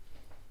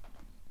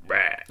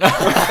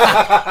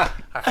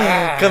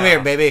 Come here,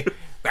 baby.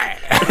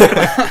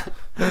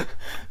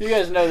 You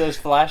guys know those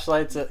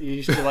flashlights that you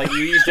used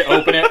to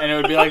open it and it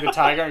would be like the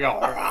tiger and go.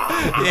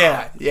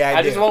 "Rah." Yeah,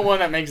 I just want one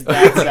that makes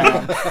that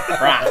sound.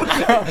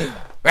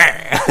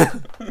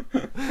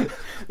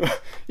 Rah.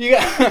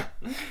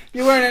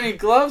 You wearing any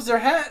gloves or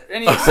hat?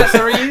 Any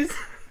accessories?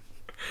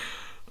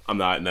 I'm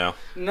not. No,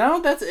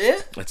 No, that's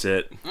it. that's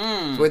it.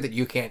 It's weird that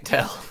you can't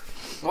tell.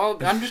 Well,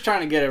 I'm just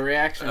trying to get a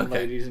reaction,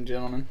 ladies and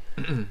gentlemen.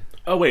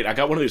 Oh wait, I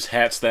got one of those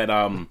hats that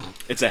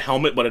it's a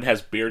helmet, but it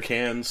has beer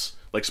cans,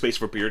 like space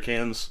for beer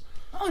cans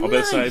Oh, on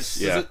both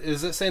sides. Yeah,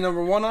 Is it say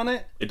number 1 on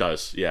it? it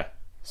does. Yeah,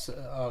 So,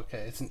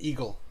 okay, it's an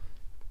eagle.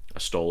 I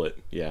stole it.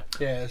 Yeah.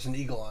 Yeah, there's an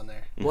eagle on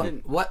there.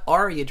 What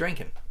are you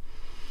drinking?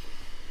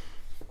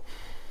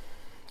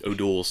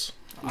 O'Doul's.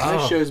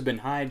 This show's been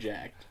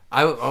hijacked.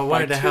 I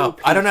wanted to two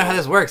help. I don't know how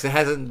this works.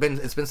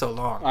 It's been so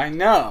long. I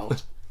know,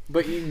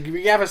 but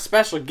we have a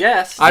special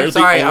guest. I'm They're the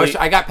sorry. only-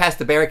 I got past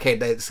the barricade.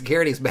 The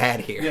security's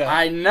bad here. Yeah.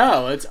 I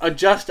know, it's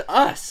just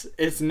us.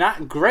 It's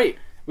not great.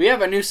 We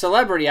have a new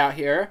celebrity out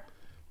here,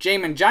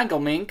 Jamin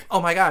Jankelmink.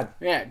 Oh my god.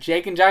 Yeah,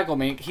 Jake and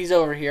Jankelmink. He's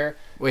over here.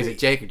 Wait, is it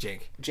Jake or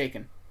Jake?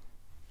 Jakin.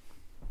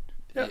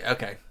 Yeah,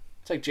 okay.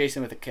 It's like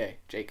Jason with a K.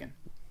 Jakin.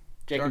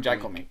 Jake and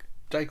Jankelmink.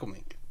 Jankelmink.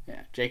 Dykelmink.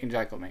 Yeah, Jake and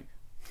Jankelmink.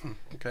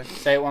 Okay.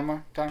 Say it one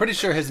more time. Pretty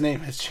sure his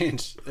name has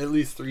changed at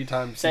least 3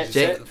 times Say- since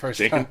you said say- it the first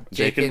Jake time. and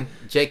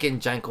Jake and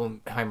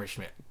Jankelheimer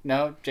Schmidt.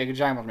 No, Jake and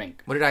Jankelmink.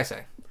 What did I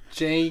say?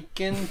 Jake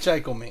and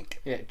Dykelmink.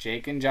 Yeah,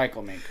 Jake and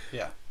Jankelmink.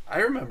 Yeah. I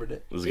remembered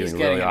it. This is He's getting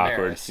getting really awkward.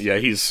 embarrassed. Yeah,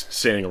 he's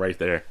standing right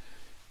there.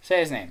 Say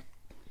his name.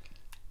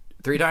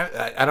 3 times?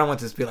 I don't want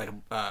this to be like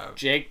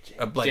Jake.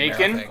 a Bloody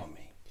Jakin. Mary thing.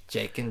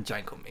 Jake and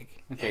Jankelmink.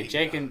 Okay,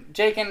 Jakin,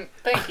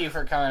 thank you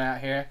for coming out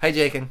here. Hey,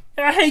 Jakin.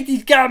 I hate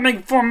these guys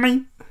making fun of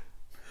me.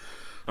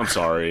 I'm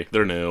sorry.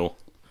 They're new.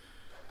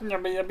 Yeah,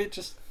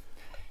 bitches.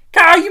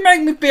 Kyle, you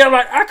make me feel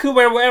like I could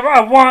wear whatever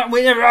I want,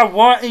 whenever I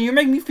want, and you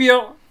make me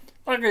feel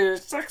like a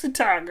sexy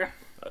tiger.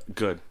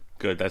 Good.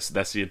 That's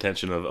the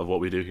intention of what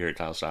we do here at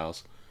Kyle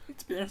Styles.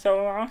 It's been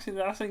so long since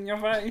I've seen your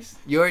face.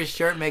 Your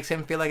shirt makes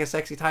him feel like a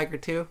sexy tiger,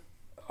 too?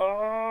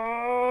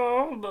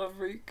 Oh, the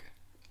freak.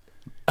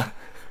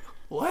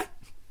 What?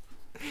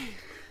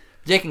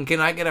 Jakin, can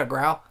I get a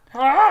growl?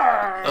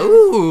 Ah.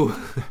 Ooh.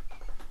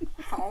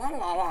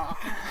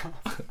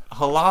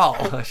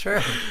 Halal,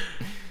 sure.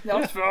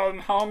 That's for all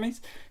them homies.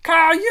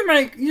 Kyle,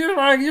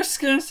 your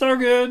skin's so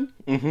good.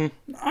 Mm-hmm.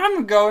 I'm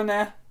gonna go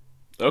now.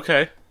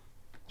 Okay.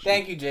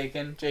 Thank you,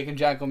 Jakin. Jakin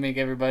Jankelmeek,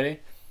 everybody.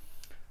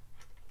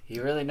 He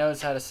really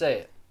knows how to say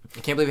it. I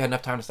can't believe you had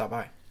enough time to stop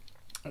by.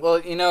 Well,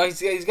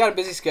 he's got a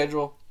busy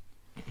schedule.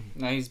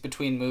 He's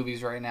between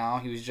movies right now.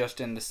 He was just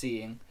in The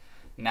Seeing.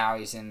 Now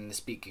he's in The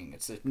Speaking.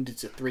 It's a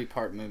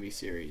 3-part movie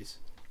series.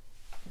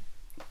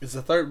 Is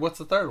the third? What's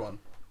the third one?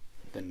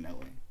 The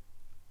Knowing.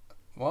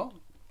 Well,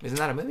 Isn't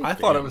that a movie? I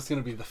thought it was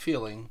going to be The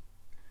Feeling.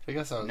 I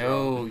guess I was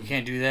No, wrong. you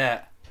can't do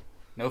that.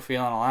 No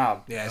feeling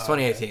allowed. Yeah, it's Oh,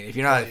 2018. okay. If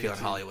you're not feeling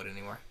 2018. Hollywood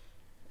anymore.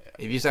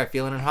 If you start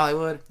feeling in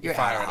Hollywood, you're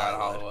Firing out out of of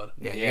Hollywood. Hollywood.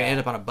 Yeah, you're Yeah. going to end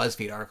up on a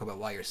BuzzFeed article about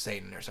why you're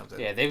Satan or something.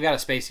 Yeah, they've got a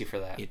spacey for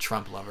that. You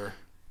Trump lover.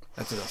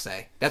 That's what they'll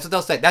say. That's what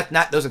they'll say.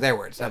 Those are their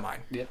words, not mine.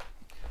 Yep.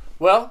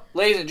 Well,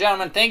 ladies and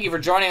gentlemen, thank you for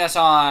joining us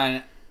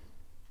on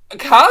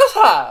Kyle's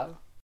Hub.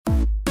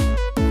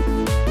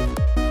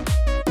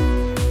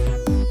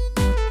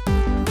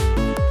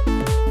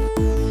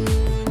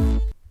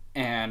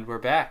 And we're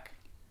back.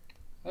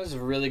 That was a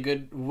really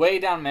good way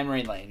down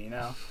memory lane,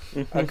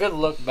 a good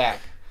look back.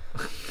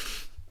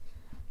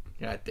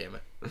 God damn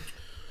it.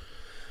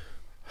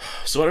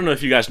 So I don't know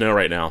if you guys know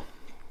right now,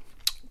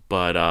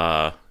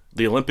 but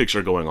the Olympics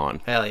are going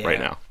on Hell yeah. right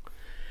now.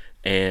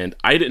 And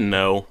I didn't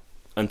know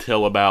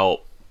until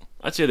about,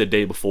 I'd say the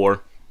day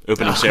before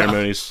opening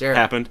ceremonies Sure.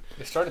 happened.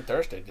 They started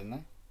Thursday, didn't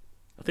they?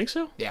 I think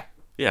so. Yeah.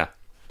 Yeah.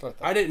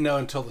 I didn't know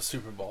until the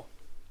Super Bowl.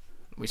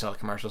 We saw the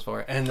commercials for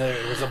it. And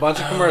there was a bunch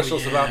of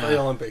commercials about the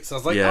Olympics. I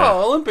was like, Yeah.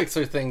 oh, Olympics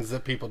are things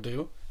that people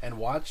do and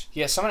watch.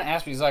 Yeah, someone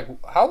asked me, he's like,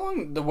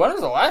 when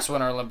was the last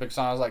Winter Olympics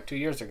on? I was like, 2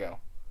 years ago.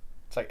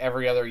 It's like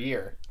every other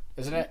year,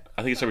 isn't it?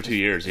 I think it's every 2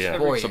 years. Yeah.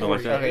 every Something 4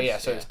 like that. Okay, yeah,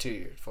 so it's 2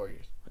 years, 4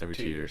 years. Every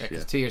 2 years. Yeah, Yeah.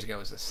 because 2 years ago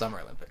was the Summer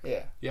Olympics.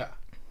 Yeah. Yeah.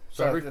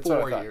 So every That's what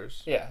I 4 thought.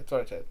 years. Yeah, that's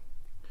what I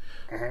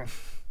said.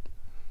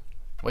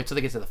 Wait till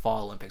they get to the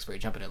Fall Olympics where you're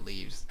jumping in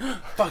leaves.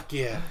 Fuck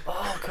yeah.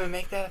 Oh, can we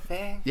make that a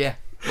thing? Yeah.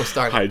 We'll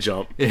start High it.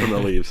 jump from the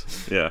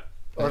leaves. Yeah.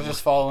 Or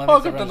just Fall Olympics?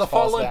 Welcome to everyone the just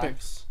Fall falls down?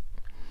 Olympics.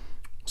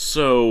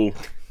 So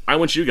I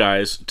want you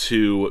guys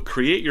to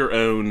create your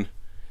own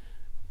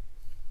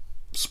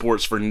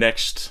sports for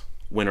next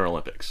Winter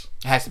Olympics.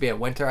 It has to be a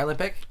Winter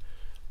Olympic.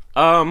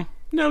 No,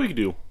 we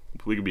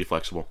could be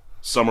flexible.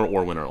 Summer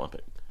or Winter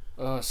Olympic.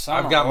 Summer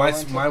I've got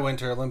Olympics. my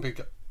Winter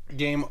Olympic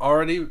game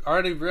already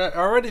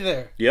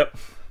there. Yep.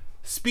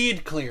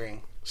 Speed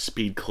clearing.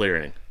 Speed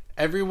clearing.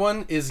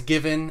 Everyone is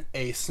given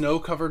a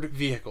snow-covered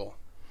vehicle,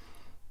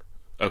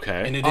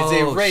 Okay. and it is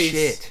a race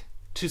Shit.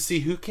 to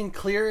see who can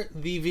clear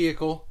the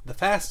vehicle the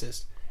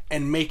fastest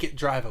and make it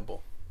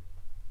drivable.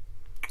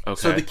 okay.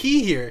 So the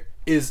key here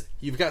is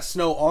you've got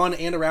snow on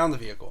and around the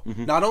vehicle.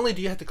 Mm-hmm. Not only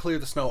do you have to clear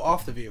the snow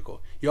off the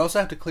vehicle, you also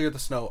have to clear the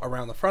snow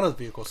around the front of the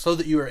vehicle so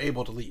that you are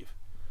able to leave.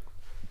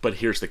 But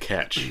here's the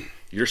catch.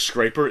 Your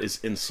scraper is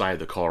inside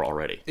the car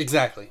already.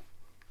 Exactly.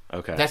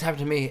 Okay. That's happened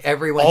to me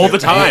every winter. all the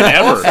time,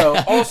 ever.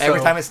 Also,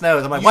 Every time it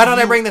snows, I'm like, why don't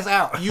I you- bring this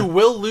out? you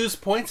will lose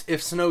points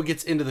if snow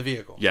gets into the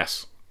vehicle.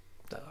 Yes.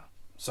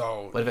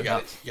 So What if you it gotta,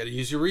 melts? you gotta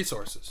use your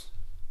resources.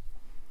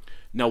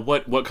 Now,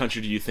 what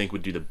country do you think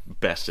would do the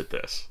best at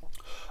this?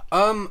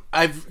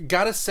 I've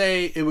got to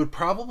say it would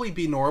probably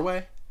be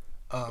Norway.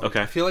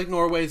 Okay. I feel like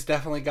Norway's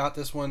definitely got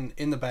this one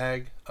in the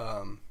bag.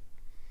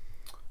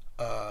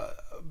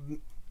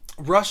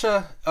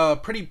 Russia,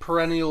 pretty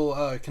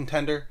perennial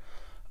contender.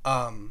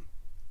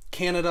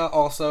 Canada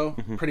also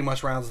pretty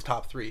much rounds the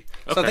top three.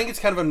 So I Okay. think it's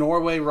kind of a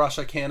Norway,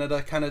 Russia,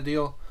 Canada kind of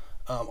deal.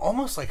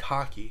 Almost like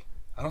hockey.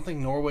 I don't think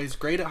Norway's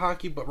great at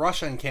hockey, but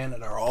Russia and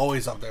Canada are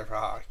always up there for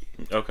hockey.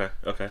 Okay.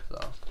 Okay. So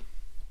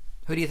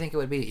Who do you think it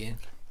would be, Ian?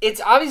 It's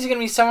obviously going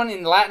to be someone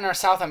in Latin or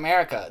South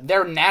America.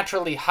 They're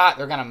naturally hot.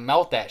 They're going to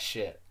melt that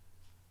shit.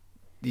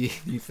 Do you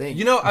think?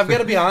 you know, I've got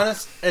to be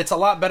honest. It's a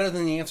lot better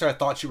than the answer I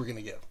thought you were going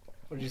to give.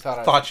 What did you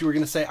thought? Thought you were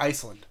going to say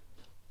Iceland.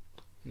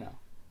 No.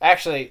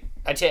 Actually,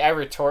 I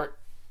retort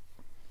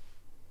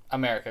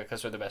America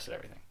because they're the best at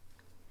everything.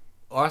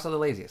 Or also the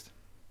laziest.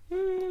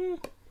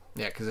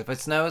 Yeah, because if it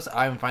snows,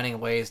 I'm finding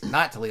ways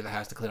not to leave the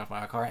house to clean off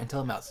my car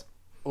until it melts.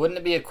 Wouldn't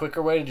it be a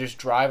quicker way to just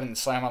drive and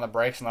slam on the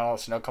brakes and let all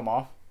the snow come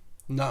off?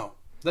 No,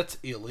 that's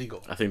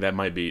illegal. I think that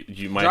might be.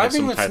 You might have Driving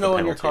some with type snow of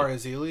in your penalty. car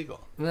is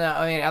illegal. No,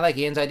 I mean, I like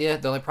Ian's idea.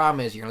 The only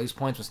problem is you're going to lose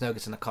points when snow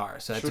gets in the car.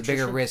 So that's Sure, a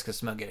bigger sure. risk of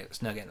snow getting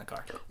in the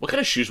car. What kind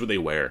of shoes would they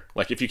wear?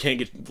 Like, if you can't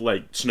get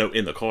like snow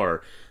in the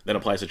car, that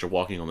implies that you're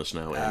walking on the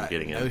snow and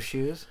getting No in.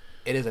 shoes.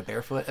 it is a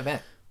barefoot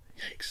event.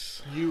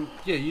 Yikes.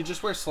 You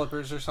just wear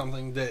slippers or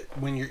something that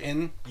when you're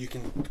in, you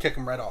can kick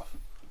them right off.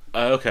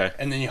 Okay.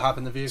 And then you hop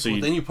in the vehicle.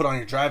 Then you put on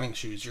your driving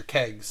shoes, your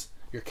kegs,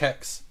 your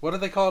keks. What are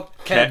they called?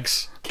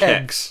 Kegs.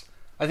 Kegs.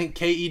 I think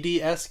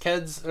KEDS,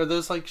 Keds. Are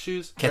those like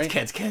shoes? Kids, right?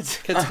 kids. Kids.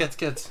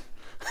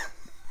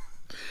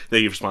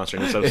 Thank you for sponsoring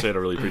this episode. I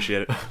really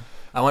appreciate it.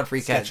 I want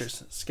free kids.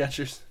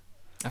 Skechers.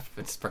 I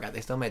just forgot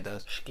they still made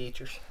those.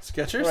 Skechers.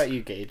 Skechers? What about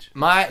you, Gage?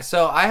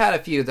 So I had a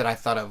few that I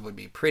thought of would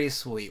be pretty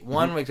sweet.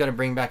 One was going to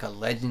bring back a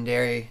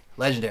legendary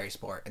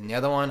sport, and the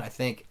other one I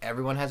think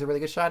everyone has a really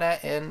good shot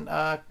at, and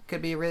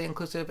could be a really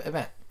inclusive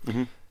event.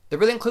 The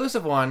really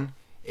inclusive one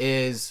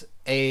is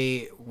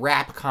a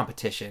rap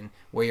competition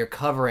where you're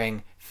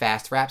covering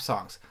fast rap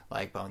songs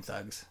like Bone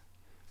Thugs,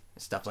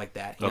 stuff like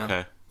that. You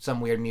know,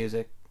 some weird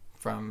music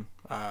from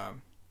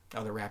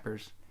other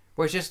rappers.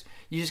 Where it's just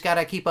you just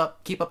gotta keep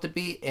up the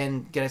beat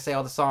and gotta say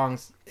all the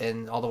songs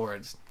and all the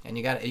words, and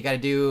you gotta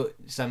do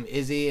some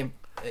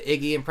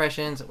Iggy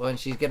impressions when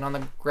she's getting on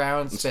the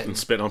ground spitting. And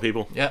spitting on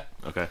people. Yep.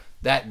 Okay.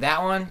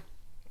 That one,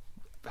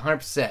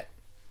 100%.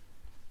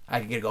 I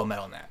could get a gold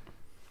medal in that,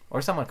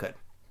 or someone could.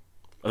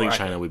 I think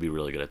China would be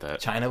really good at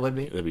that. China would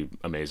be. That'd be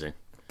amazing.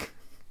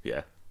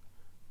 Yeah.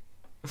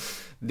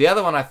 The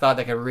other one I thought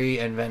that could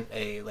reinvent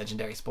a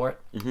legendary sport: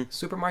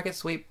 supermarket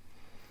sweep.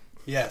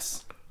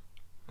 Yes.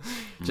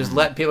 Just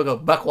let people go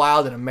buck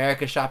wild in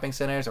America shopping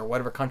centers or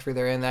whatever country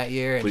they're in that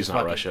year. And Please just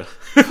not fucking-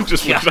 Russia.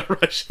 Just please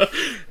not Russia.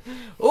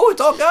 Oh, it's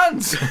all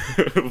guns.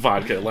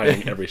 Vodka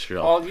lining every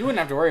shelf. Well, you wouldn't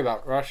have to worry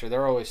about Russia.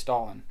 They're always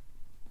stalling.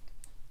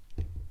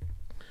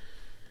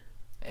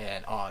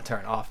 And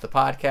turn off the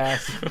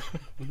podcast.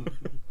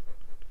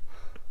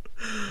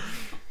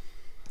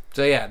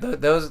 So yeah,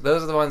 those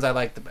are the ones I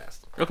like the best.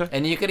 Okay.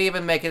 And you could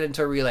even make it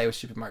into a relay with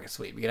supermarket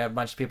sweep. You could have a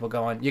bunch of people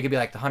going. You could be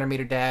like the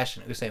 100-meter dash,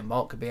 and Usain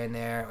Bolt could be in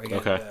there. Or you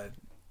got the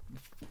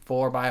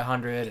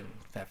 4x100 and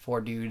have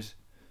 4 dudes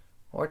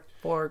or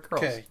 4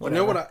 girls. Okay.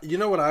 Whatever. You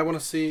know what I want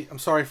to see? I'm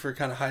sorry for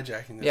kind of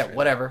hijacking this. Yeah, right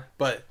whatever. now,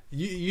 but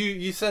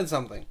you said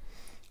something.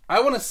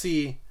 I want to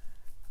see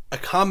a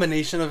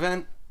combination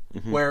event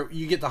where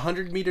you get the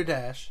 100-meter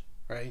dash,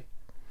 right?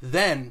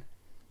 Then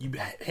you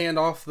hand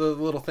off the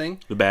little thing.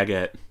 The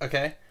baguette.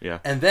 Okay. Yeah.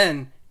 And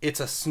then it's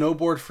a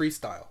snowboard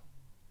freestyle.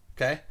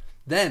 Okay.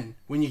 Then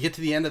when you get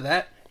to the end of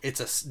that,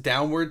 it's a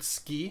downward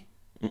ski.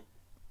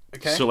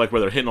 Okay. So like where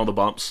they're hitting all the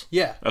bumps.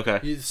 Yeah. Okay.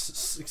 You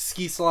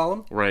ski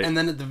slalom. Right. And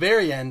then at the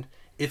very end,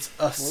 it's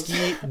a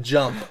ski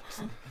jump.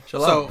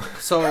 Shalom.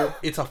 So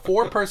it's a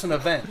 4-person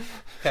event.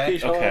 Okay.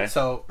 Okay.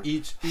 So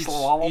each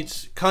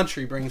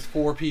country brings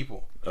 4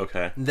 people.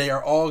 Okay. They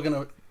are all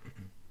gonna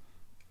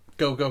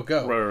go.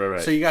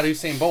 Right. So you got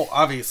Usain Bolt,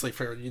 obviously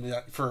for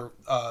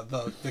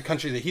the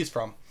country that he's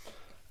from.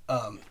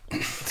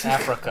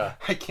 Africa.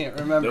 I can't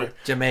remember. Nope.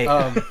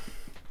 Jamaica.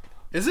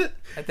 Is it?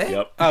 I think.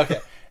 Yep. Okay.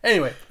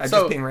 Anyway, I'm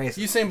so just being racist.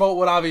 Usain Bolt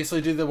would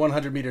obviously do the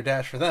 100-meter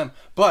dash for them.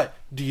 But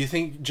do you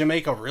think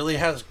Jamaica really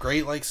has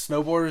great like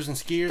snowboarders and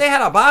skiers? They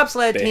had a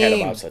bobsled team. They had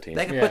a bobsled team.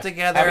 They could Yeah. put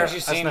together. Haven't you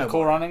a seen snowboard.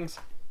 Cool Runnings?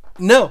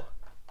 No.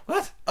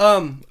 What?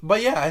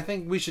 But yeah, I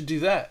think we should do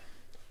that.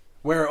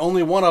 Where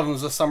only one of them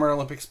is a Summer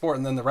Olympic sport,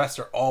 and then the rest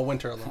are all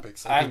Winter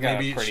Olympics. I I've think got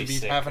maybe a it pretty should be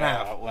sick half and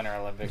half. Winter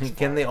Olympics. Can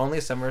sport. the only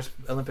summer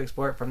Olympic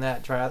sport from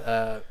that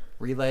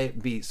relay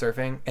be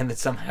surfing, and then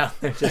somehow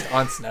they're just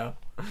on snow?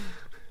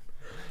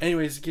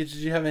 Anyways, did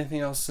you have anything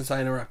else since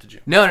I interrupted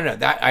you? No.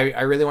 That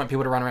I really want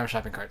people to run around with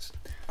shopping carts.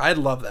 I'd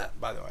love that,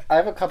 by the way. I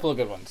have a couple of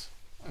good ones.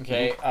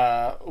 Okay,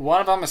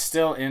 one of them is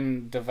still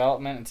in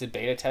development. It's in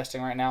beta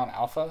testing right now in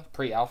alpha,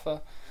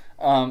 pre-alpha.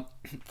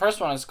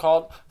 First one is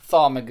called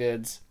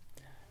Thaumagood.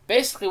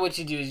 Basically, what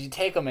you do is you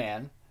take a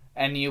man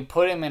and you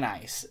put him in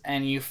ice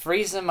and you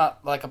freeze him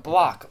up like a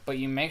block, but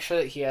you make sure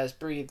that he has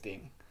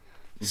breathing.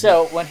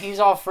 So when he's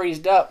all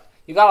freezed up,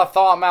 you gotta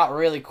thaw him out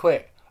really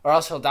quick, or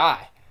else he'll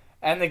die.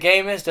 And the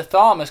game is to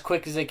thaw them as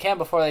quick as they can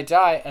before they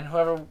die, and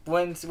whoever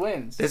wins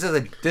wins. This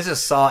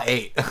is Saw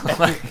 8.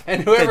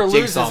 And whoever The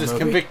loses Jigsaw is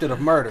movie. convicted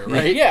of murder,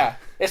 right? Yeah,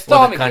 it's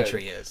Well, the Thaumagood.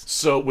 country is.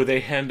 So would they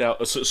hand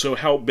out? So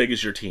how big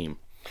is your team?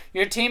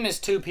 Your team is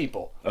 2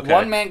 people. Okay.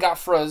 One man got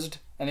frizzed,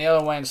 and the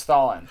other one's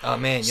thawing. Oh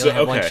man, you So, only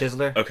have one okay.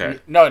 chiseler. Okay.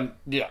 No,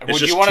 yeah. Would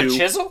just you want to 2?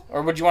 chisel,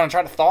 or would you want to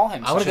try to thaw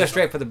him? I want to go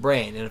straight for the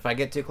brain, and if I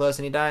get too close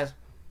and he dies,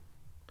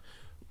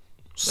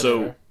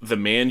 So the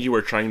man you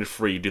were trying to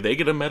free, do they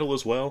get a medal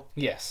as well?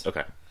 Yes.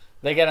 Okay.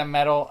 They get a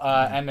medal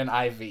and an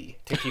IV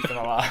to keep them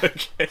alive.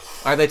 Okay.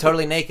 are they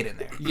totally naked in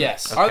there?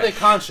 Yes. Are they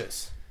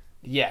conscious?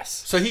 Yes.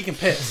 So he can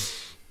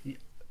piss.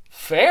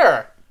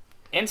 Fair.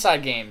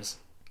 Inside games.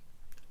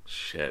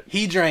 Shit.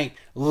 He drank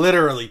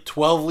literally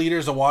 12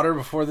 liters of water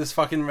before this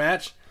fucking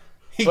match.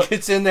 He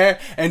gets in there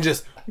and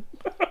just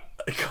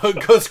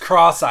goes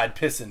cross-eyed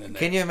pissing in there.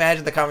 Can you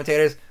imagine the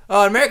commentators?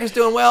 Oh, America's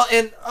doing well,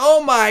 and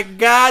oh my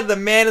God, the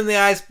man in the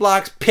ice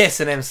block's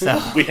pissing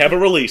himself. We have a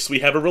release. We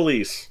have a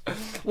release.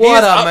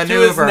 What He's a up to his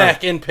maneuver!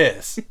 neck in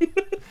piss.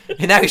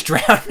 And now he's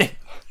drowning.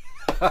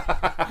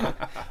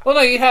 Well,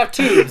 no, you have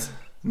tubes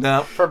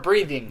No, for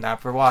breathing.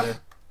 not for water.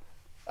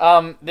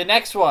 The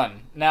next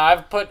one. Now,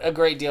 I've put a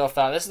great deal of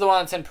thought. This is the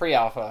one that's in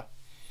pre-alpha.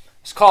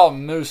 It's called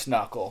Moose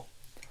Knuckle.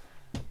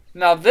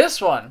 Now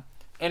this one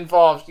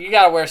involves you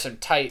gotta wear some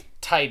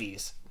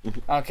tighties.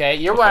 Okay,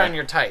 you're wearing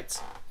your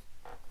tights.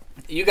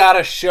 You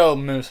gotta show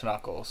moose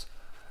knuckles.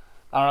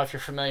 I don't know if you're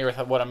familiar with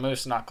what a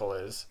moose knuckle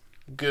is.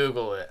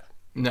 Google it.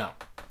 No.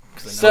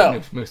 'Cause I know So-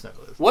 what Moose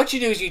Knuckle is. What you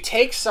do is you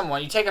take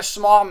a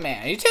small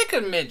man, you take a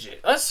midget.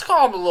 Let's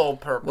call him a little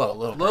purple. Well, a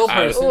little Little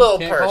person. person. Little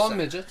Can't call person. them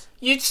midgets.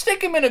 You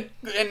stick him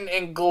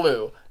in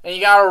glue, and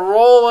you gotta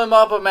roll him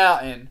up a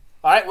mountain.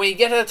 All right, when you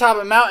get to the top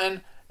of the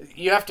mountain,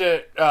 you have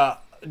to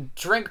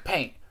drink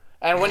paint.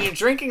 And when you're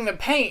drinking the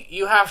paint,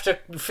 you have to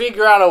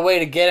figure out a way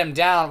to get him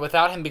down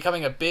without him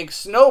becoming a big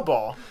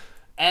snowball,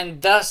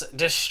 and thus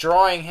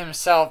destroying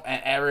himself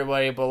and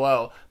everybody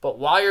below. But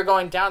while you're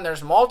going down,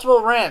 there's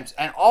multiple ramps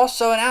and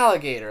also an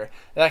alligator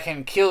that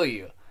can kill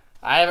you.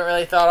 I haven't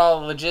really thought all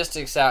the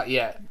logistics out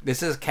yet.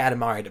 This is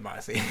Katamari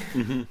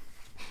Damacy.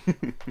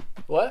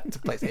 What? It's a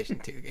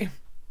PlayStation 2 game.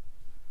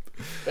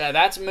 Yeah,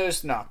 that's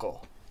Moose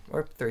Knuckle.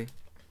 Or 3.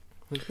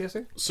 Who's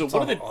PS3? So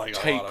what do the like a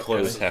tight lot of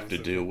clothes criticisms have to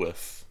do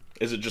with?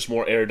 Is it just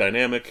more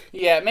aerodynamic?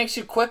 Yeah, it makes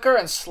you quicker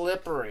and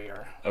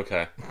slipperier.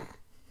 Okay.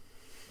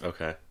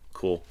 Okay.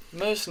 Cool.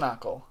 Moose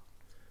Knuckle.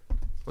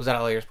 Was that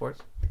all your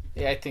sports?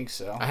 Yeah, I think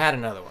so. I had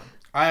another one.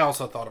 I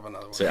also thought of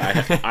another one. So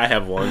I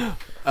have one.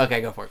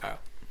 Okay, go for it,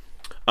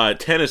 Kyle.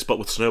 Tennis, but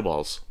with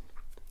snowballs.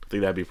 I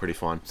think that'd be pretty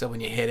fun. So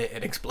when you hit it,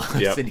 it explodes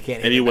Yep. and you can't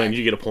hit And you it win. back.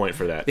 You get a point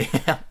for that.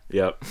 Yeah.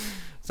 Yep.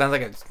 Sounds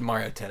like a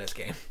Mario Tennis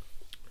game.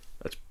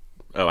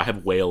 Oh, I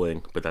have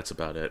whaling, but that's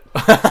about it.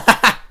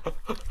 I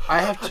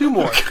have two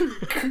more.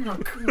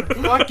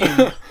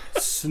 Fucking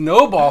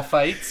snowball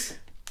fights.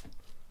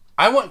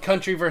 I want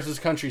country versus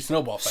country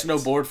snowball fights.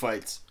 Snowboard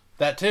fights.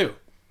 That too.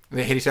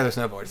 They hit each other with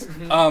snowboards.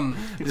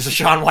 That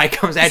Sean White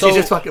comes at So- you,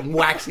 just fucking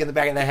whacks you in the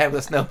back of the head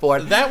with a snowboard.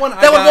 one. That one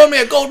got, won me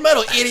a gold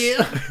medal,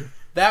 idiot.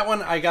 That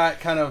one I got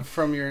kind of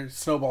from your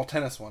snowball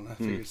tennis one. I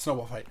figured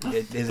snowball fight.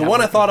 Is The that one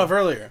I what- thought of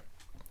earlier.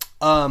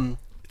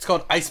 It's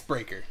called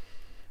Icebreaker.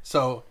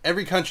 So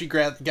every country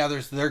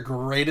gathers their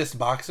greatest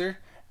boxer,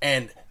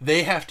 and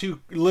they have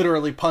to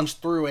literally punch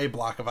through a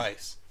block of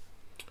ice.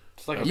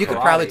 It's like a You could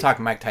karate. probably talk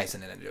Mike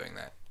Tyson into doing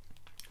that.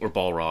 Or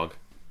Balrog.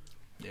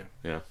 Yeah.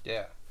 Yeah.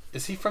 Yeah.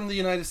 Is he from the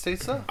United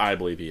States though? I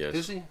believe he is.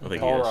 Is he? I think he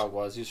is. Balrog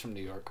was. He's from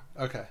New York.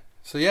 Okay.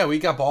 So yeah, we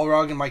got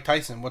Balrog and Mike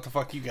Tyson. What the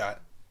fuck you got?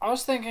 I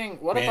was thinking,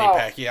 Manny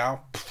Pacquiao.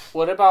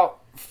 what about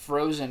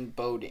frozen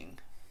boating?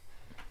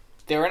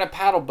 They're in a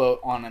paddle boat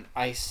on an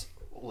ice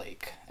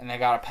lake, and they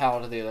got a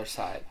paddle to the other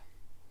side.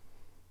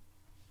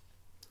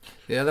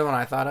 The other one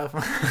I thought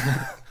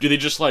of. Do they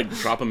just like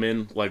drop him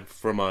in like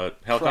from a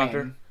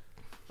helicopter? Crane.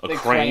 A They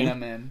crane? crane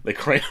them in. They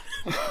crane.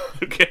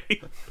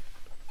 Okay.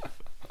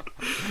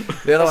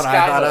 The other one I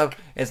thought Skyhook. of,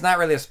 it's not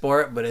really a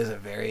sport, but is a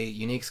very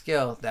unique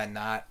skill that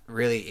not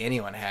really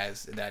anyone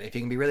has. That if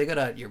you can be really good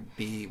at, you'll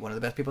be one of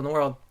the best people in the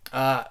world.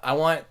 I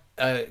want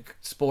a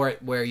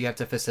sport where you have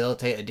to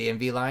facilitate a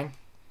DMV line,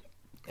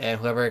 and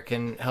whoever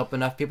can help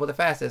enough people the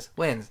fastest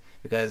wins,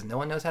 because no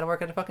one knows how to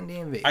work at a fucking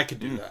DMV. I could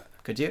do that.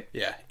 Could you?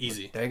 Yeah,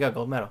 easy. There you go,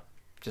 gold medal.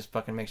 Just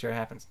fucking make sure it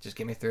happens. Just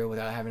get me through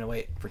without having to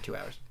wait for 2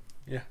 hours.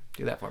 Yeah,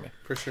 Do that for me.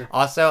 for sure.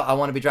 Also, I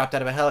want to be dropped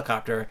out of a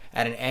helicopter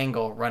at an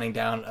angle running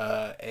down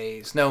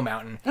a snow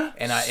mountain.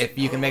 And if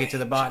you can make it to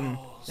the bottom,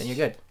 then you're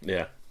good.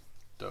 Yeah.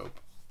 Dope.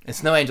 And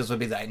snow angels would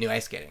be the new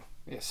ice skating.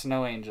 Yeah,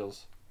 snow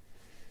angels.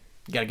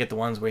 You gotta get the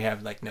ones where you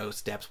have like no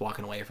steps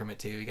walking away from it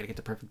too. You gotta get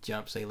the perfect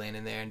jump so you land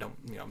in there and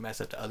don't mess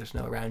up the other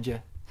snow around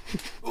you.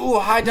 Ooh,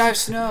 high dive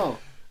snow.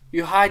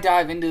 You high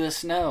dive into the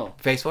snow.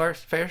 Face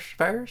first. But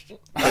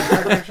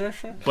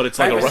it's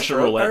like a Private Russian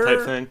roulette type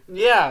stroker. thing,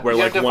 Yeah. where you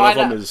like have to one of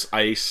find them out- is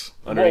ice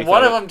Well, underneath.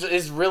 one it. of them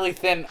is really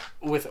thin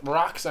with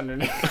rocks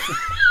underneath.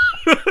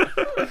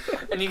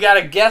 And you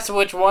gotta guess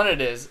which one it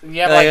is.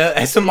 You have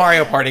It's a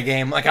Mario Party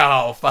game. Like,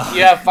 oh fuck.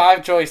 you have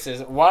 5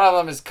 choices. One of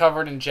them is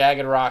covered in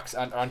jagged rocks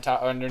on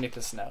top underneath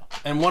the snow.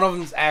 And one of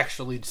them's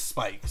actually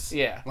spikes.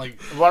 Yeah. Like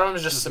One of them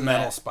is just just cement.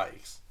 metal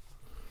spikes.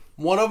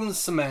 One of them's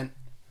cement.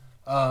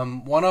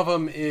 One of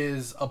them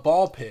is a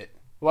ball pit.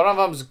 One of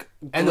them's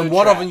And then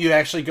one of them you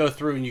actually go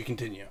through and you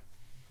continue.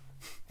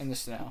 in the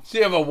snow. So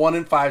you have a 1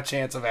 in 5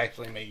 chance of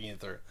actually making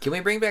it through. Can we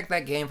bring back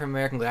that game from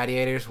American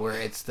Gladiators where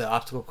it's the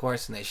obstacle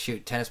course and they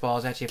shoot tennis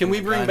balls at you? Can from we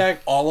the bring gun?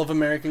 back all of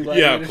American Yeah,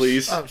 Gladiators?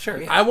 please. Oh, sure.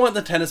 Yeah. I want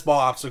the tennis ball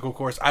obstacle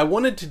course. I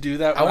wanted to do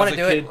that when I I wanna was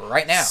a do it kid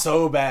right now.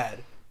 so bad.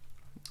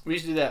 We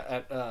used to do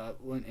that at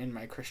in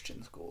my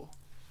Christian school.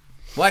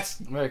 What?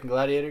 American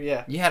Gladiator,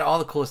 yeah. You had all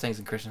the coolest things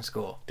in Christian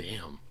school.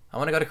 Damn. I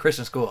want to go to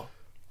Christian school.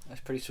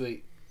 That's pretty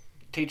sweet.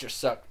 Teacher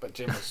sucked, but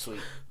Jim was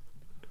sweet.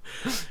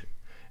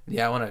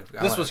 Yeah, I want to.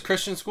 This was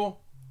Christian school?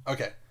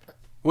 Okay.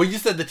 Well, you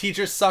said the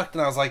teachers sucked,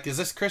 and I was like, is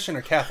this Christian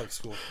or Catholic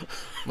school?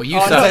 Well, you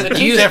Oh, no, suck.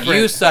 the you, different.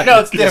 you suck. No,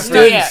 it's the different.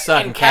 students Yeah,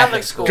 suck in in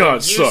Catholic Catholic school. school. God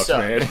You sucks,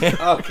 suck. man.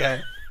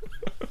 Okay.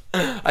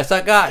 I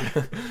suck God.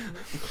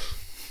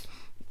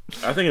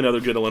 I think another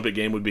good Olympic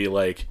game would be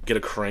like get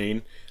a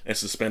crane and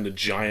suspend a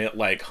giant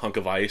like hunk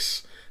of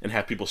ice and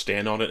have people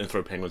stand on it and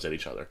throw penguins at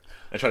each other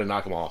and try to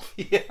knock them off.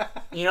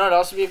 You know what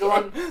else would be a good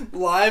one?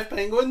 Live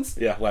penguins?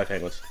 Yeah, live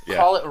penguins. Yeah.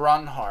 Call it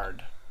Run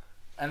Hard.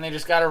 and they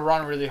just got to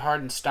run really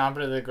hard and stomp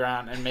it to the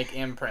ground and make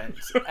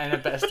imprints, and the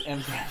best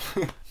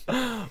imprint.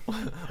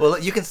 Well,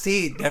 you can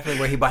see definitely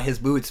where he bought his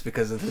boots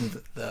because of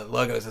the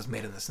logos is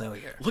made in the snow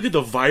here. Look at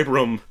the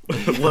Vibram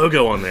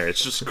logo on there.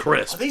 It's just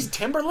crisp. Are these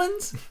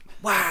Timberlands?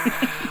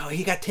 Wow,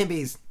 he got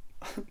Timbies.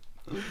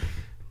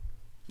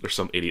 There's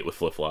some idiot with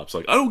flip-flops.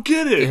 Like, I don't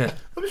get it. Yeah.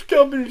 I'm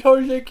stomping as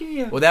hard as I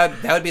can. Well,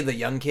 that would be the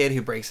young kid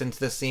who breaks into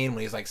the scene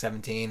when he's like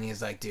 17.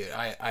 He's like, dude,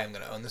 I am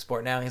gonna own the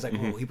sport now. And he's like,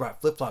 oh, he brought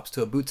flip flops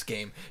to a boots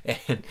game,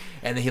 and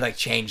then he like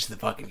changed the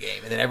fucking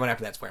game, and then everyone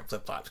after that's wearing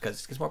flip flops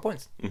because it gets more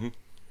points. Mm-hmm.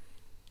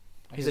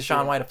 He's a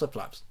Sean White of flip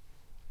flops,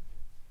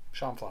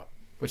 Sean Flop.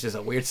 which is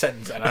a weird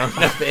sentence. And I don't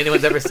know if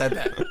anyone's ever said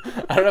that.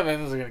 I don't know if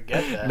anyone's gonna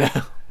get that.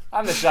 No.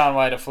 I'm the Sean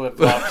White of flip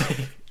flops.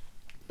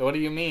 What do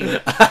you mean?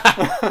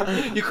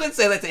 You couldn't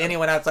say that to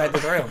anyone outside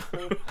this room.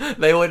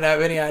 They wouldn't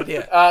have any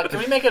idea. Can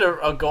we make it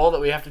a goal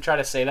that we have to try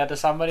to say that to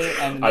somebody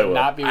and I will.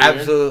 not be weird?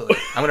 Absolutely.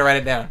 I'm gonna write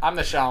it down. I'm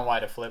the Sean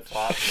White of flip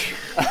flops.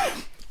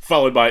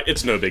 Followed by,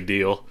 it's no big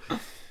deal.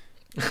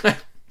 I'm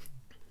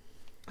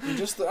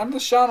the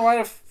Sean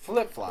White of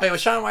flip flops. Wait,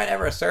 was Sean White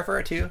ever a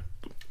surfer too?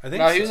 I think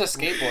No, so. he was a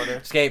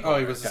skateboarder. Skateboard. Oh,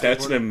 he was a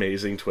That's an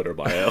amazing Twitter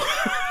bio.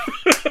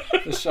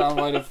 The Sean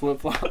White of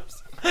flip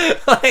flops.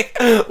 Like,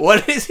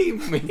 what does he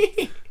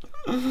mean?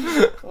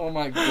 Oh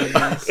my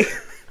goodness.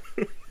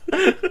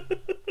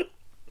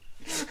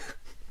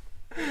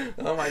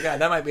 Oh my god,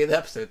 that might be the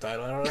episode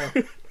title. I don't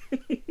know.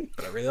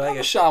 But I really like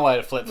it. Sean White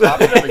of flip flops.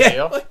 No big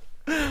deal.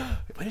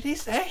 What did he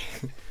say?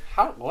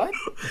 How? What?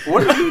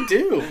 What did you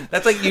do?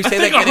 That's like you I say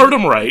think that I heard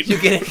him right. you're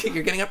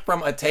getting up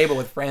from a table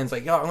with friends,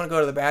 like, yo, I'm gonna go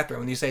to the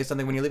bathroom, and you say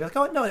something when you leave, like,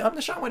 oh no, I'm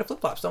the Sean White of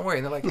flip flops. Don't worry.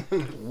 And they're like,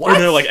 what?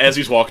 And then, like, as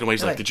he's walking away,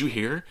 he's like, Like- did you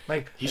hear?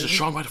 Like, He's a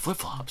Sean White of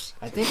flip-flops.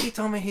 I think he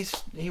told me he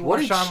What wore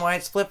did Sean Sh-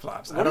 White's flip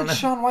flops. I What don't did know.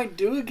 Sean White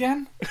do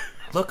again?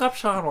 Look up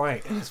Sean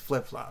White and his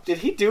flip flops. Did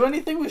he do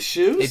anything with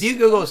shoes? If you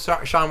Google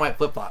Sean White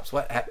flip flops,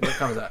 what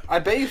comes up? I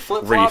bet you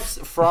flip flops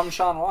from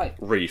Sean White.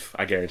 Reef,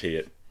 I guarantee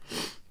it.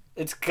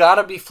 It's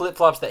gotta be flip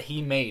flops that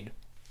he made.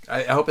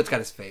 I hope it's got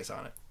his face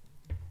on it.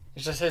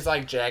 It's just his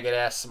like jagged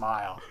ass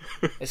smile.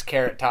 His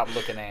carrot top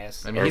looking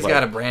ass. I mean, Or he's like-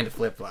 got a brand of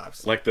flip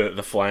flops. Like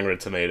the flying red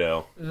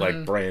tomato,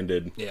 like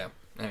branded. Yeah,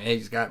 I mean,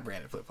 he's got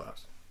branded flip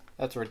flops.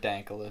 That's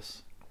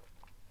ridiculous.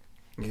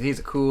 He's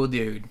a cool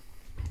dude.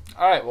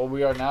 All right, well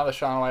we are now the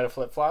Sean White of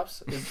flip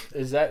flops.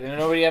 Is that?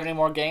 Nobody have any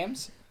more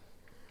games?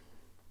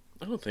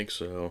 I don't think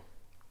so.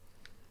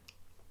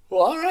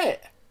 Well, all right.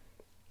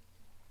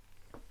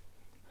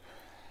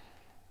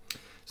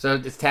 So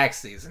it's tax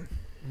season,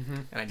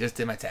 and I just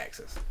did my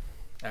taxes.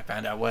 I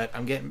found out what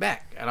I'm getting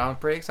back, and I'm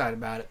pretty excited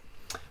about it.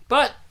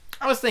 But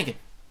I was thinking,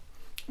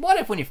 what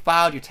if when you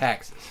filed your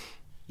taxes,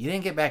 you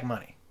didn't get back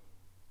money?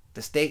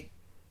 The state,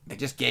 they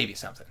just gave you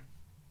something.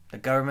 The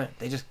government,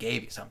 they just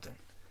gave you something.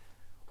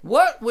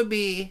 What would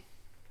be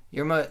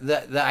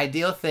the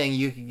ideal thing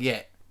you could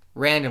get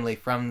randomly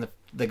from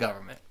the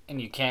government?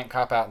 And you can't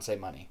cop out and say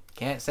money.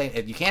 Can't say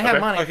if you can't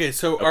have money. Okay,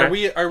 so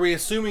Okay. are we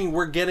assuming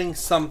we're getting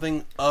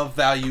something of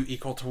value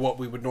equal to what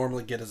we would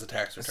normally get as a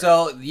tax return?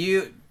 So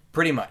you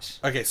pretty much.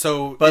 Okay,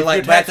 so But if like,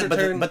 your tax but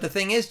return, the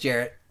thing is,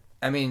 Jarrett,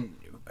 I mean,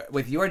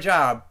 with your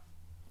job,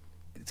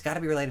 it's got to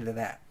be related to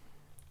that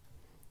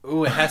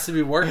ooh, it has to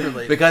be work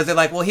related. because they're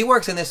like, well, he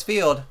works in this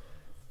field,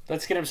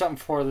 Let's get him something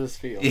for this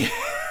field. Yeah.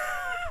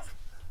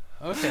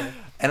 Okay,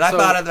 and I So-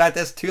 thought about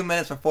this 2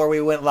 minutes before we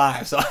went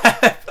live, so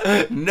I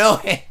have no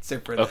answer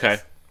for this. Okay.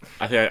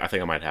 I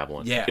think I might have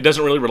one. Yeah. It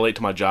doesn't really relate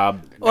to my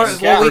job. Or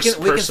Doesn't well, count.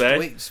 we Per can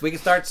se. we can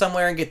start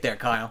somewhere and get there,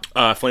 Kyle.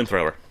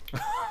 Flamethrower.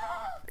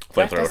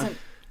 Flamethrower. doesn't-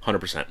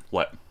 100%.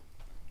 What?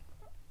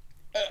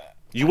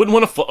 You wouldn't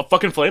want a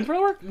fucking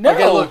flamethrower? No.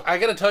 Okay, look, I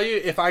gotta tell you,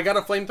 if I got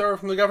a flamethrower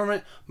from the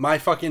government, my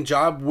fucking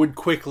job would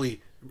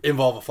quickly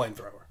involve a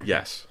flamethrower.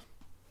 Yes.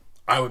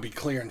 I would be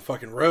clearing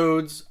fucking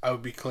roads. I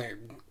would be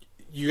clearing.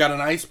 You got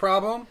an ice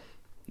problem?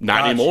 Not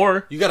Gotcha.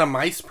 anymore. You got a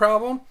mice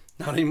problem?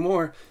 Not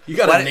anymore. You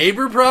got What? a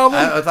neighbor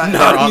problem? I thought they were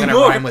Not all gonna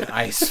anymore. rhyme with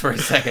ice for a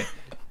second.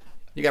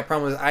 You got a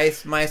problem with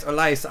ice, mice, or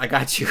lice? I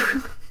got you.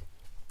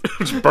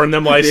 Just burn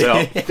them lights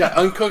out. Got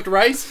uncooked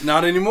rice?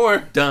 Not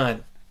anymore.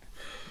 Done.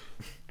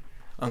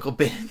 Uncle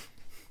Ben.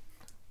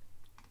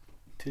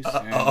 Too soon.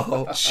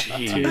 Oh,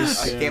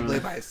 Jeez. I can't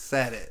believe I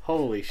said it.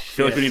 Holy I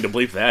feel like we shit. need to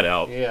bleep that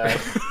out. Yeah.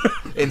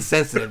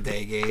 Insensitive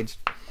day gauge.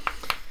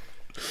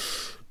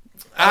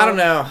 I don't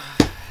know.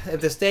 If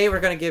the state were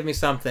going to give me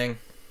something,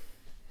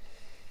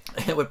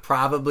 it would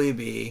probably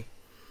be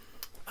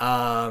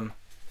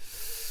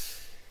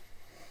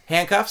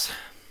handcuffs.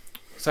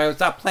 So I would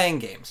stop playing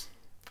games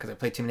because I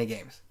play too many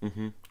games.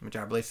 Mm-hmm. My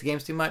job relates to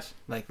games too much.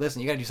 Like,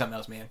 listen, you got to do something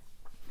else, man.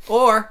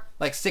 Or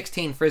like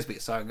 16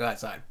 frisbees so I can go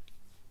outside.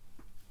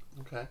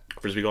 Okay.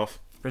 Frisbee golf.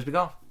 Frisbee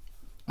golf.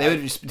 They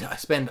would just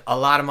spend a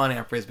lot of money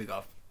on frisbee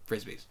golf.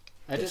 Frisbees.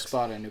 I just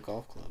bought a new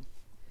golf club,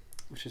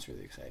 which is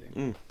really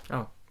exciting.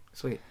 Oh,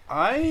 sweet.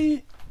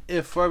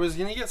 If I was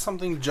gonna get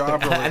something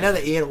job related I know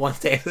that Ian wants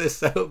to answer this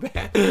so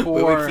bad,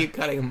 For- but we keep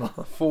cutting him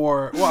off.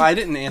 well, I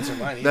didn't answer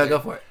mine No, either. go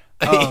for it.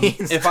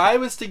 If I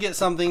was to get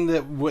something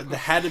that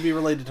had to be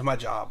related to my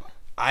job,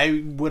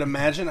 I would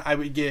imagine I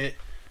would get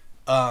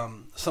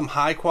some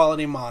high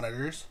quality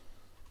monitors,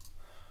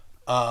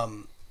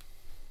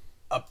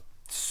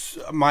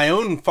 my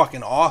own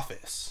fucking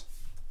office,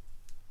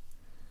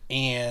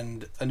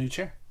 and a new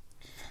chair.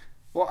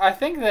 Well, I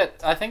think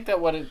that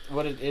what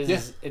it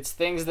is it's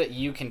things that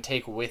you can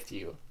take with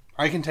you.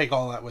 I can take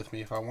all that with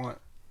me if I want.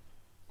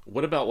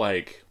 What about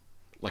like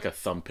a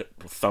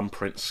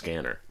thumbprint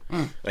scanner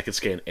that can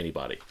scan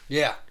anybody?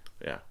 Yeah,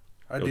 Yeah.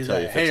 I'd It'll do tell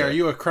you that. if Hey, it's are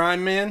you a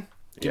crime man?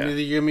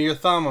 Give me your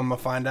thumb. I'm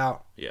gonna find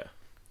out. Yeah.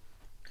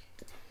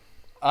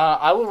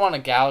 I would want a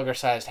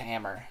Gallagher-sized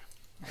hammer,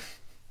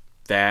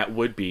 That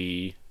would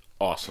be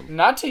awesome.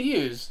 not to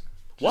use,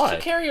 just Why?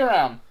 to carry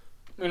around.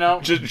 You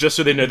know, Just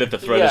so they know that the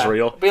threat is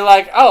real. Be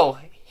like, oh,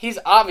 he's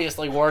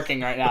obviously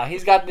working right now.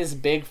 He's got this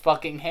big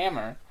fucking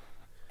hammer,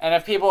 and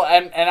if people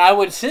and I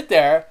would sit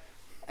there,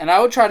 and I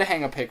would try to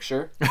hang a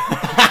picture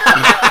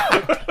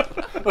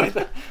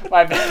with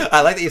my big,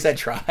 I like that you said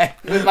try.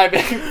 with my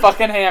big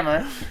fucking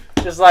hammer,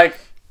 just like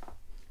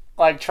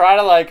try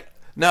to like.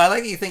 No, I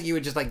like that you think you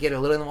would just like get a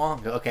little in the wall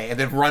and go, okay, and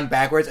then run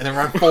backwards and then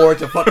run forward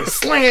to fucking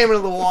slam into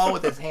the wall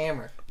with his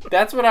hammer.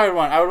 That's what I would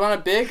want. I would want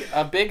a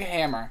big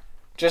hammer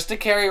just to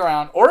carry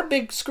around, or a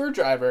big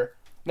screwdriver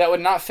that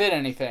would not fit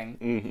anything,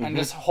 and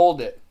just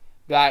hold it.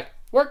 Be like,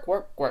 work.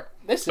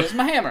 This is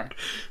my hammer.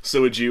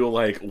 So would you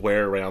like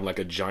wear around like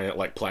a giant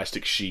like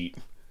plastic sheet,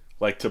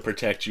 like to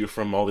protect you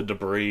from all the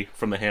debris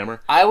from the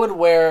hammer? I would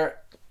wear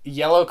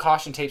yellow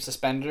caution tape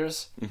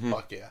suspenders,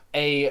 Fuck yeah.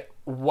 a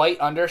white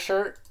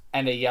undershirt,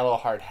 and a yellow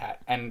hard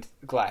hat, and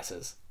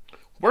glasses.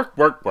 Work.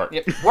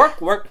 Yep.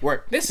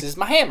 Work. This is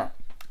my hammer.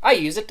 I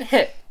use it to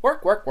hit.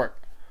 Work.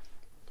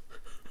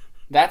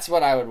 That's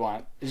what I would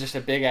want. Is just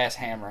a big ass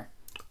hammer.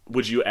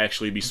 Would you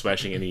actually be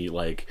smashing any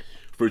like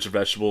fruits or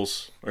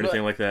vegetables or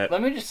anything like that?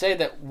 Let me just say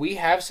that we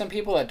have some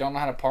people that don't know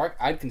how to park.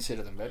 I'd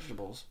consider them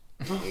vegetables.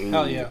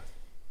 Hell yeah.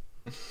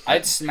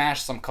 I'd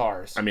smash some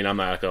cars. I mean, I'm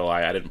not gonna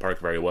lie. I didn't park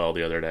very well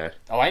the other day.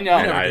 Oh, I know.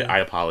 And never do. I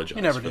apologize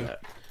You never for do.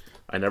 that.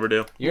 I never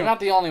do. You're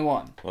not the only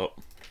one. Well,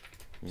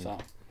 So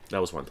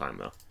that was one time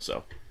though.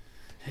 So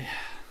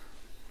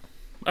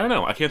I don't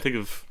know. I can't think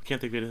of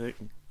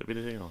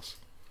anything else.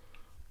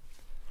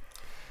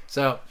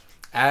 So,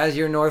 as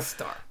your North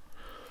Star,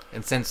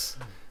 and since,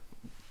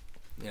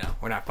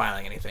 we're not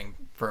filing anything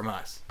from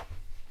us,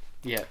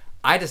 yeah.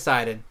 I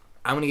decided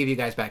I'm going to give you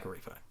guys back a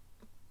refund.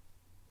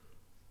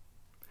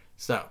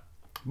 So,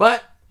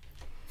 but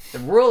the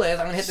rule is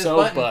I'm going to hit this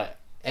button.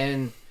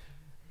 And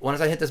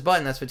once I hit this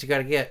button, that's what you got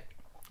to get.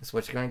 That's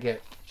what you're going to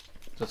get.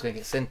 That's what's going to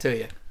get sent to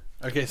you.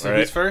 Okay, so All right.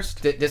 who's first?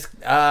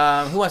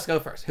 Who wants to go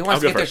first? Who wants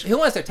I'll to go get first. who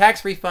wants their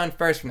tax refund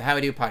first from the How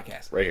We Do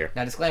podcast? Right here.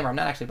 Now, disclaimer: I'm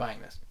not actually buying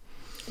this.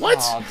 What?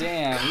 Oh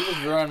damn! You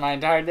just ruined my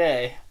entire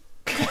day.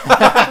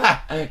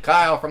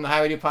 Kyle from the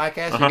How We Do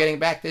podcast, you're getting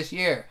back this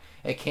year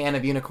a can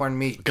of unicorn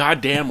meat.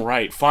 Goddamn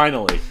right!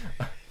 Finally,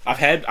 I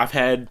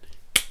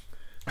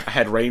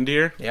had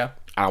reindeer. Yeah,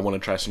 I want to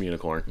try some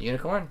unicorn.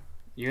 unicorn.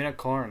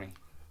 Unicorny.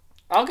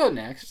 I'll go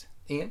next.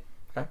 Ian.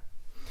 Okay.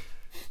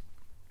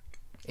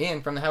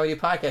 Ian from the How We Do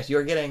podcast,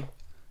 you're getting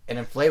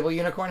an inflatable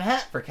unicorn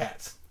hat for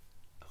cats.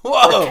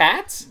 Whoa!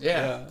 Cats?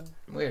 Yeah.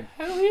 Weird.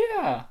 Hell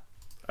yeah!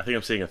 I think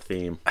I'm seeing a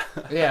theme.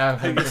 Yeah,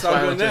 I guess that's why I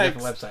I'll go went to a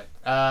next. different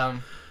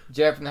website.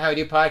 Jared from the How We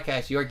Do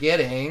podcast, you're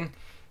getting.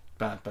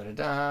 That's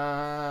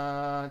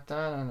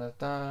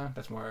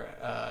more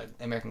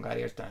American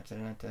Gladiators.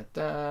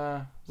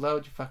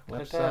 Load your fucking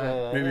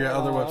website. Maybe your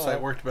other website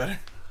worked better.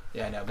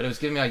 Yeah, I know, but it was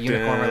giving me all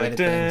unicorn related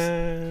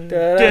things.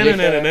 You're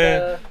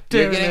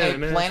You're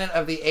getting a Planet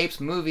of the Apes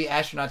movie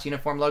astronaut's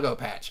uniform logo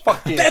patch.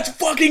 Fuck yeah. That's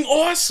fucking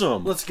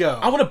awesome. Let's go.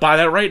 I want to buy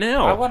that right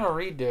now. I want to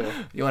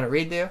redo. You want to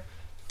redo?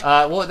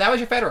 Well, that was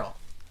your federal.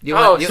 You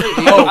Oh, you, sweet.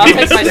 you- I'll you-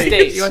 take my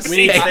state. You want We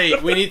need state?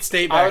 state. We need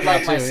state I back would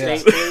like now, my too,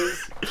 state, yeah.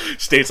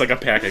 please. State's like a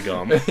pack of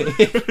gum.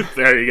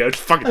 There you go.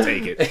 Just fucking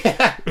take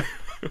it.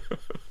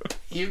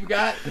 You've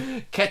got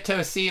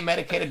Keto C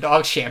medicated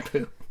dog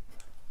shampoo.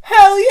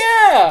 Hell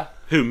yeah!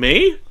 Who,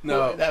 me?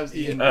 No, That was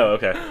Ian. Oh,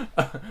 okay.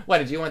 What,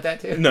 did you want that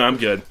too? No, I'm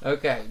good.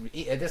 Okay,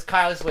 this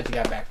Kyle, this is what you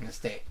got back from the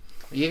state.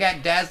 You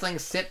got dazzling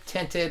sip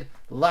tinted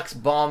Lux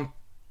Balm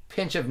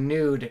pinch of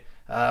nude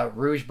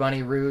Rouge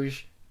Bunny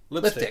Rouge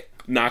lipstick.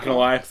 Not gonna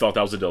lie, thought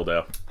that was a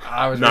dildo.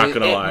 I was Not really-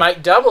 gonna It lie.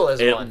 might double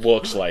as It one.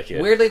 looks like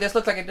it. Weirdly, this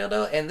looks like a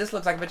dildo, and this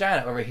looks like a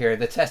vagina over here.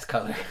 The test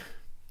color.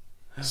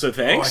 So Oh, I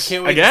thanks.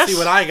 can't wait to guess. see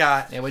what I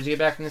got. And what'd you get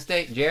back from the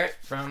state, Jarrett?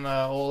 From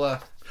old.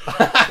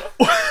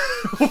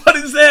 What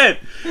is that?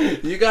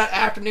 You got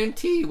afternoon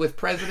tea with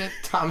President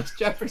Thomas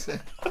Jefferson.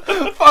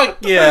 Fuck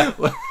yeah.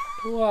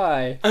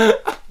 Why? That's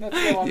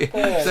the one thing. So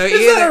Is that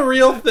a either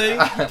real thing?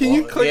 Can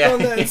you Well, click yeah. on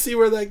that and see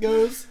where that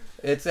goes?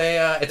 it's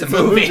a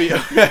movie.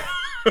 Okay.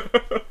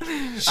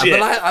 Shit.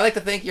 But I like to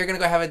think you're gonna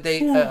go have a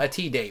date, a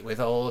tea date with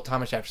old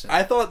Thomas Jefferson.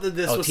 I thought that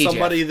this Oh, was TJ.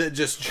 somebody that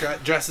just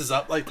dresses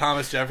up like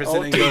Thomas Jefferson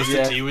Oh, and goes to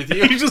TJ. tea with he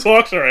you. just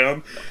walks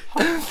around.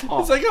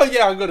 It's like, oh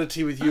yeah, I'll go to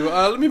tea with you.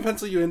 Let me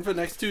pencil you in for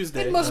next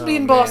Tuesday. It must be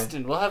in man.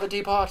 Boston. We'll have a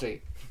tea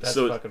party. That's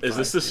So fucking is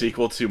this fine. the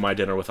sequel to My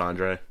Dinner with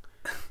Andre?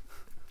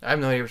 I have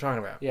no idea what you're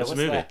talking about. Yeah, That's a what's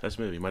movie. that? That's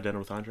a movie. My Dinner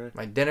with Andre.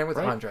 My Dinner with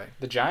Right. Andre.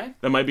 The Giant?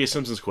 That might be a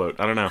Simpsons quote.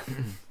 I don't know.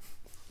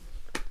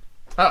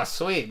 Oh,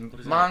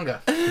 sweet.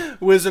 Manga.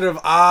 Wizard of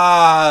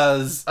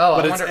Oz. Oh,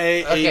 but I it's wonder.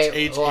 A Okay, H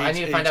H. well, I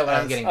need to find out what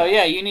I'm getting. Oh,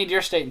 yeah, you need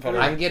your state and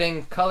federal. I'm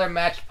getting color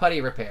matched putty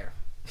repair.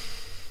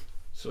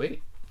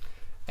 Sweet.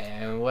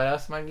 And what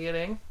else am I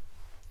getting?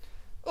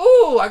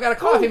 Ooh, I got a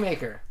coffee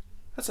maker.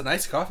 That's a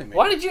nice coffee maker.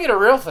 Why did you get a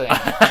real thing?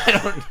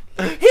 I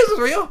don't. His was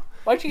real.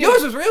 Why'd you get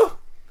Yours was real.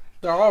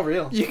 They're all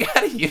real. You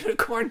got a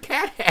unicorn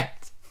cat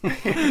hat.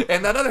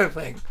 And that other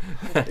thing.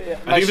 my,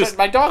 think this-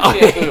 my dog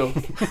shampoo?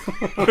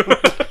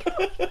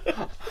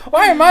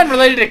 Why are mine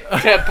related to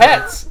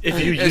pets? If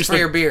you It's use for the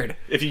your beard.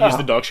 if you use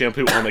the dog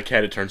shampoo on the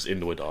cat, it turns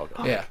into a dog.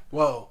 Yeah.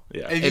 Whoa.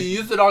 Yeah. If you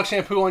use the dog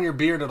shampoo on your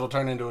beard, it'll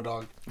turn into a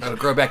dog. It'll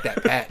grow back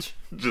that patch.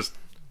 Just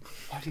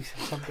Why do you say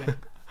something?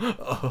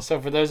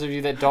 So for those of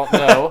you that don't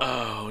know,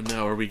 oh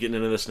no, are we getting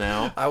into this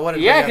now? I wanted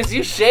to yeah, bring up- because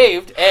you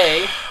shaved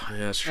A, Yeah,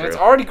 that's and it's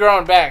true. already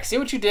growing back. See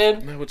what you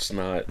did? No, it's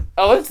not.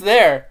 Oh, it's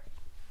there.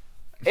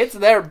 It's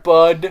there,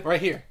 bud. Right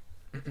here.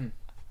 Yeah,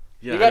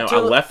 You I got know. two I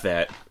li- left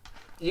that.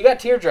 You got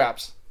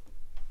teardrops.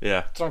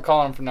 Yeah, That's what I'm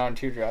calling them from now on,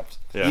 teardrops.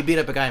 yeah. You beat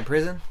up a guy in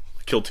prison?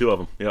 Killed 2 of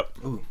them. Yep.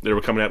 Ooh. They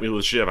were coming at me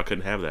with shit. I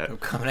couldn't have that. I'm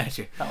coming at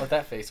you. Not with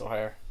that facial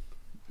hair.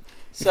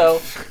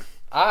 So,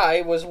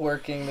 I was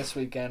working this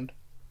weekend,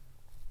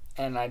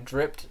 and I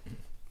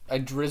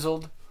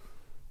drizzled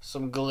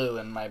some glue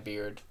in my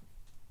beard.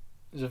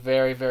 It was a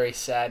very, very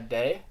sad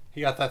day, He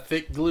got that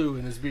thick glue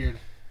in his beard.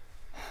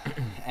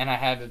 and I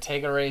had to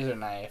take a razor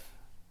knife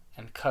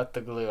and cut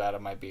the glue out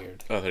of my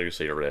beard. I thought you were going to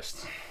say your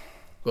wrists.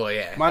 Well,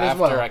 yeah. Might as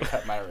After well. I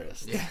cut my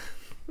wrist. Yeah.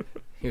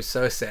 He was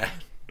so sad.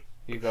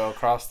 You go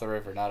across the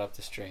river, not up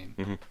the stream.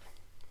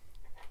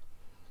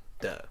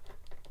 Duh.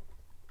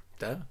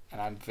 Duh.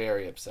 And I'm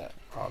very upset.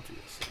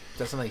 Obvious. Is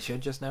that something you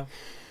should just know?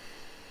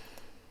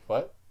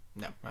 What?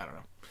 No, I don't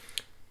know.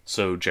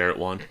 So Jarrett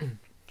won.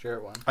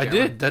 Jarrett won. I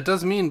did. That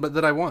does mean, but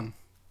that I won.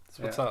 That's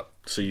what's Yeah. up.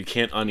 So you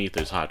can't uneat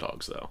those hot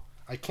dogs, though.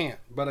 I can't,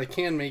 but I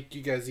can make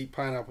you guys eat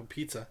pineapple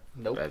pizza.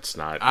 Nope. That's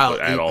not I'll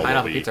at eat all what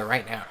pineapple we pizza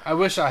right now. I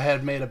wish I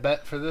had made a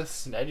bet for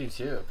this. I do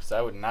too, because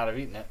I would not have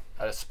eaten it.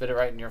 I'd have spit it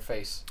right in your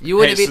face. You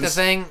wouldn't Hey, have eaten the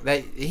since- thing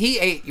that he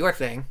ate your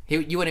thing. You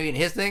wouldn't have eaten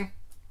his thing.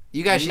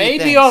 You guys should eat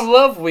Maybe things. on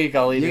Love Week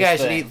I'll eat You his guys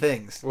should thing. eat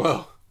things.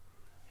 Whoa.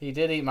 He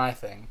did eat my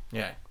thing.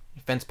 Yeah.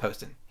 Fence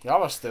posting. He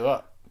almost threw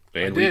up.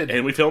 and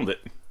did. we filmed it.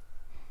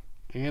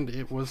 And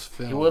it was He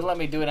filmed. wouldn't let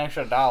me do an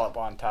extra dollop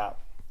on top.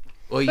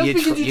 Well, That's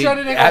because you tried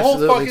to take a whole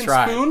absolutely fucking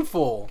tried.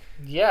 spoonful.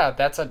 Yeah,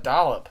 that's a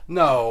dollop.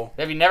 No,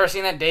 Have you never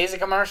seen that Daisy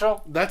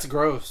commercial? that's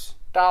gross.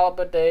 Dollop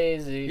of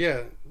Daisy.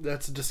 Yeah,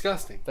 that's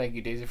disgusting. Thank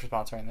you, Daisy, for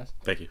sponsoring this.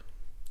 Thank you.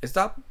 Is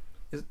that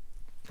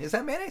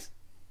mayonnaise?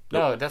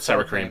 No, that's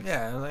sour cream.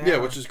 Yeah. I was like, Yeah,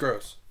 oh. which is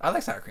gross. I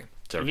like sour cream.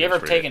 Have you ever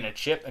taken a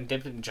chip and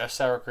dipped it in just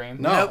sour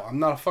cream? No, Nope. I'm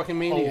not a fucking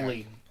maniac.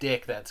 Holy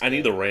dick, that's I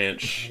need good. the I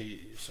ranch hate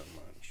you so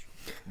much.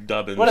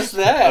 dubbins. What is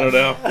that? I don't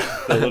know.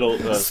 The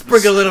little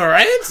Sprinkle a little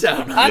ranch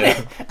on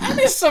it. I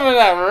need some of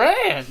that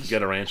ranch. You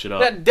gotta ranch it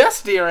up. That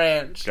dusty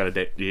ranch. Yeah.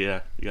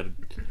 You gotta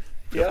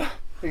Yeah.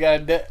 You gotta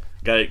dip.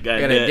 gotta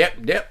Gotta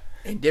dip,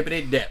 and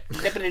dippity dip.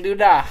 Dippity doo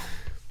dah.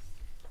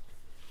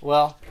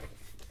 Well,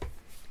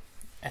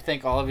 I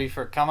thank all of you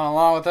for coming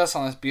along with us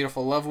on this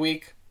beautiful Love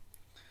Week.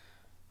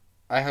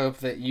 I hope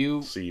that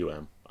you.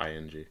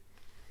 CUMING.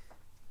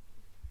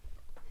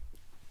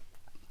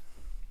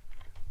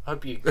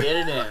 Hope you get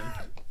it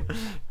in.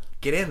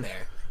 Get in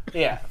there.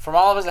 Yeah, from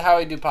all of us at How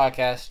We Do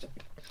Podcast,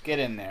 get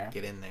in there.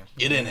 Get in there.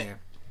 Get in it.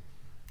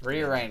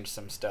 Rearrange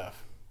some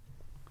stuff.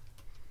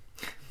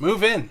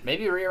 Move in.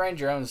 Maybe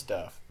rearrange your own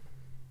stuff.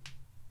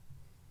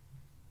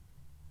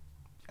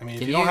 I mean, if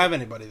Can you don't you- have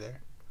anybody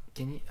there.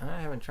 Can you?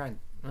 I haven't tried.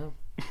 Well,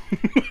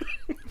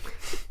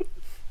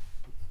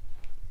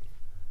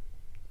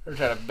 Or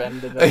try to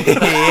bend it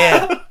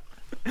up.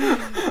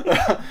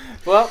 yeah.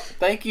 Well,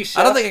 thank you,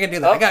 Chef. I don't think I can do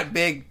that. Oh, I got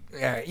big.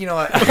 Yeah, you know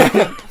what?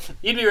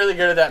 You'd be really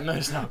good at that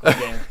moose knuckle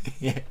game.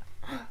 yeah.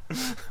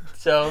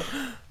 So,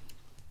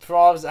 for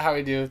all of us at How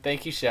We Do,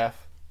 thank you, Chef.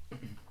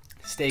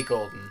 Stay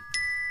golden.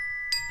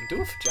 And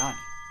do it for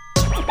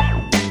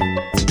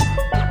Johnny.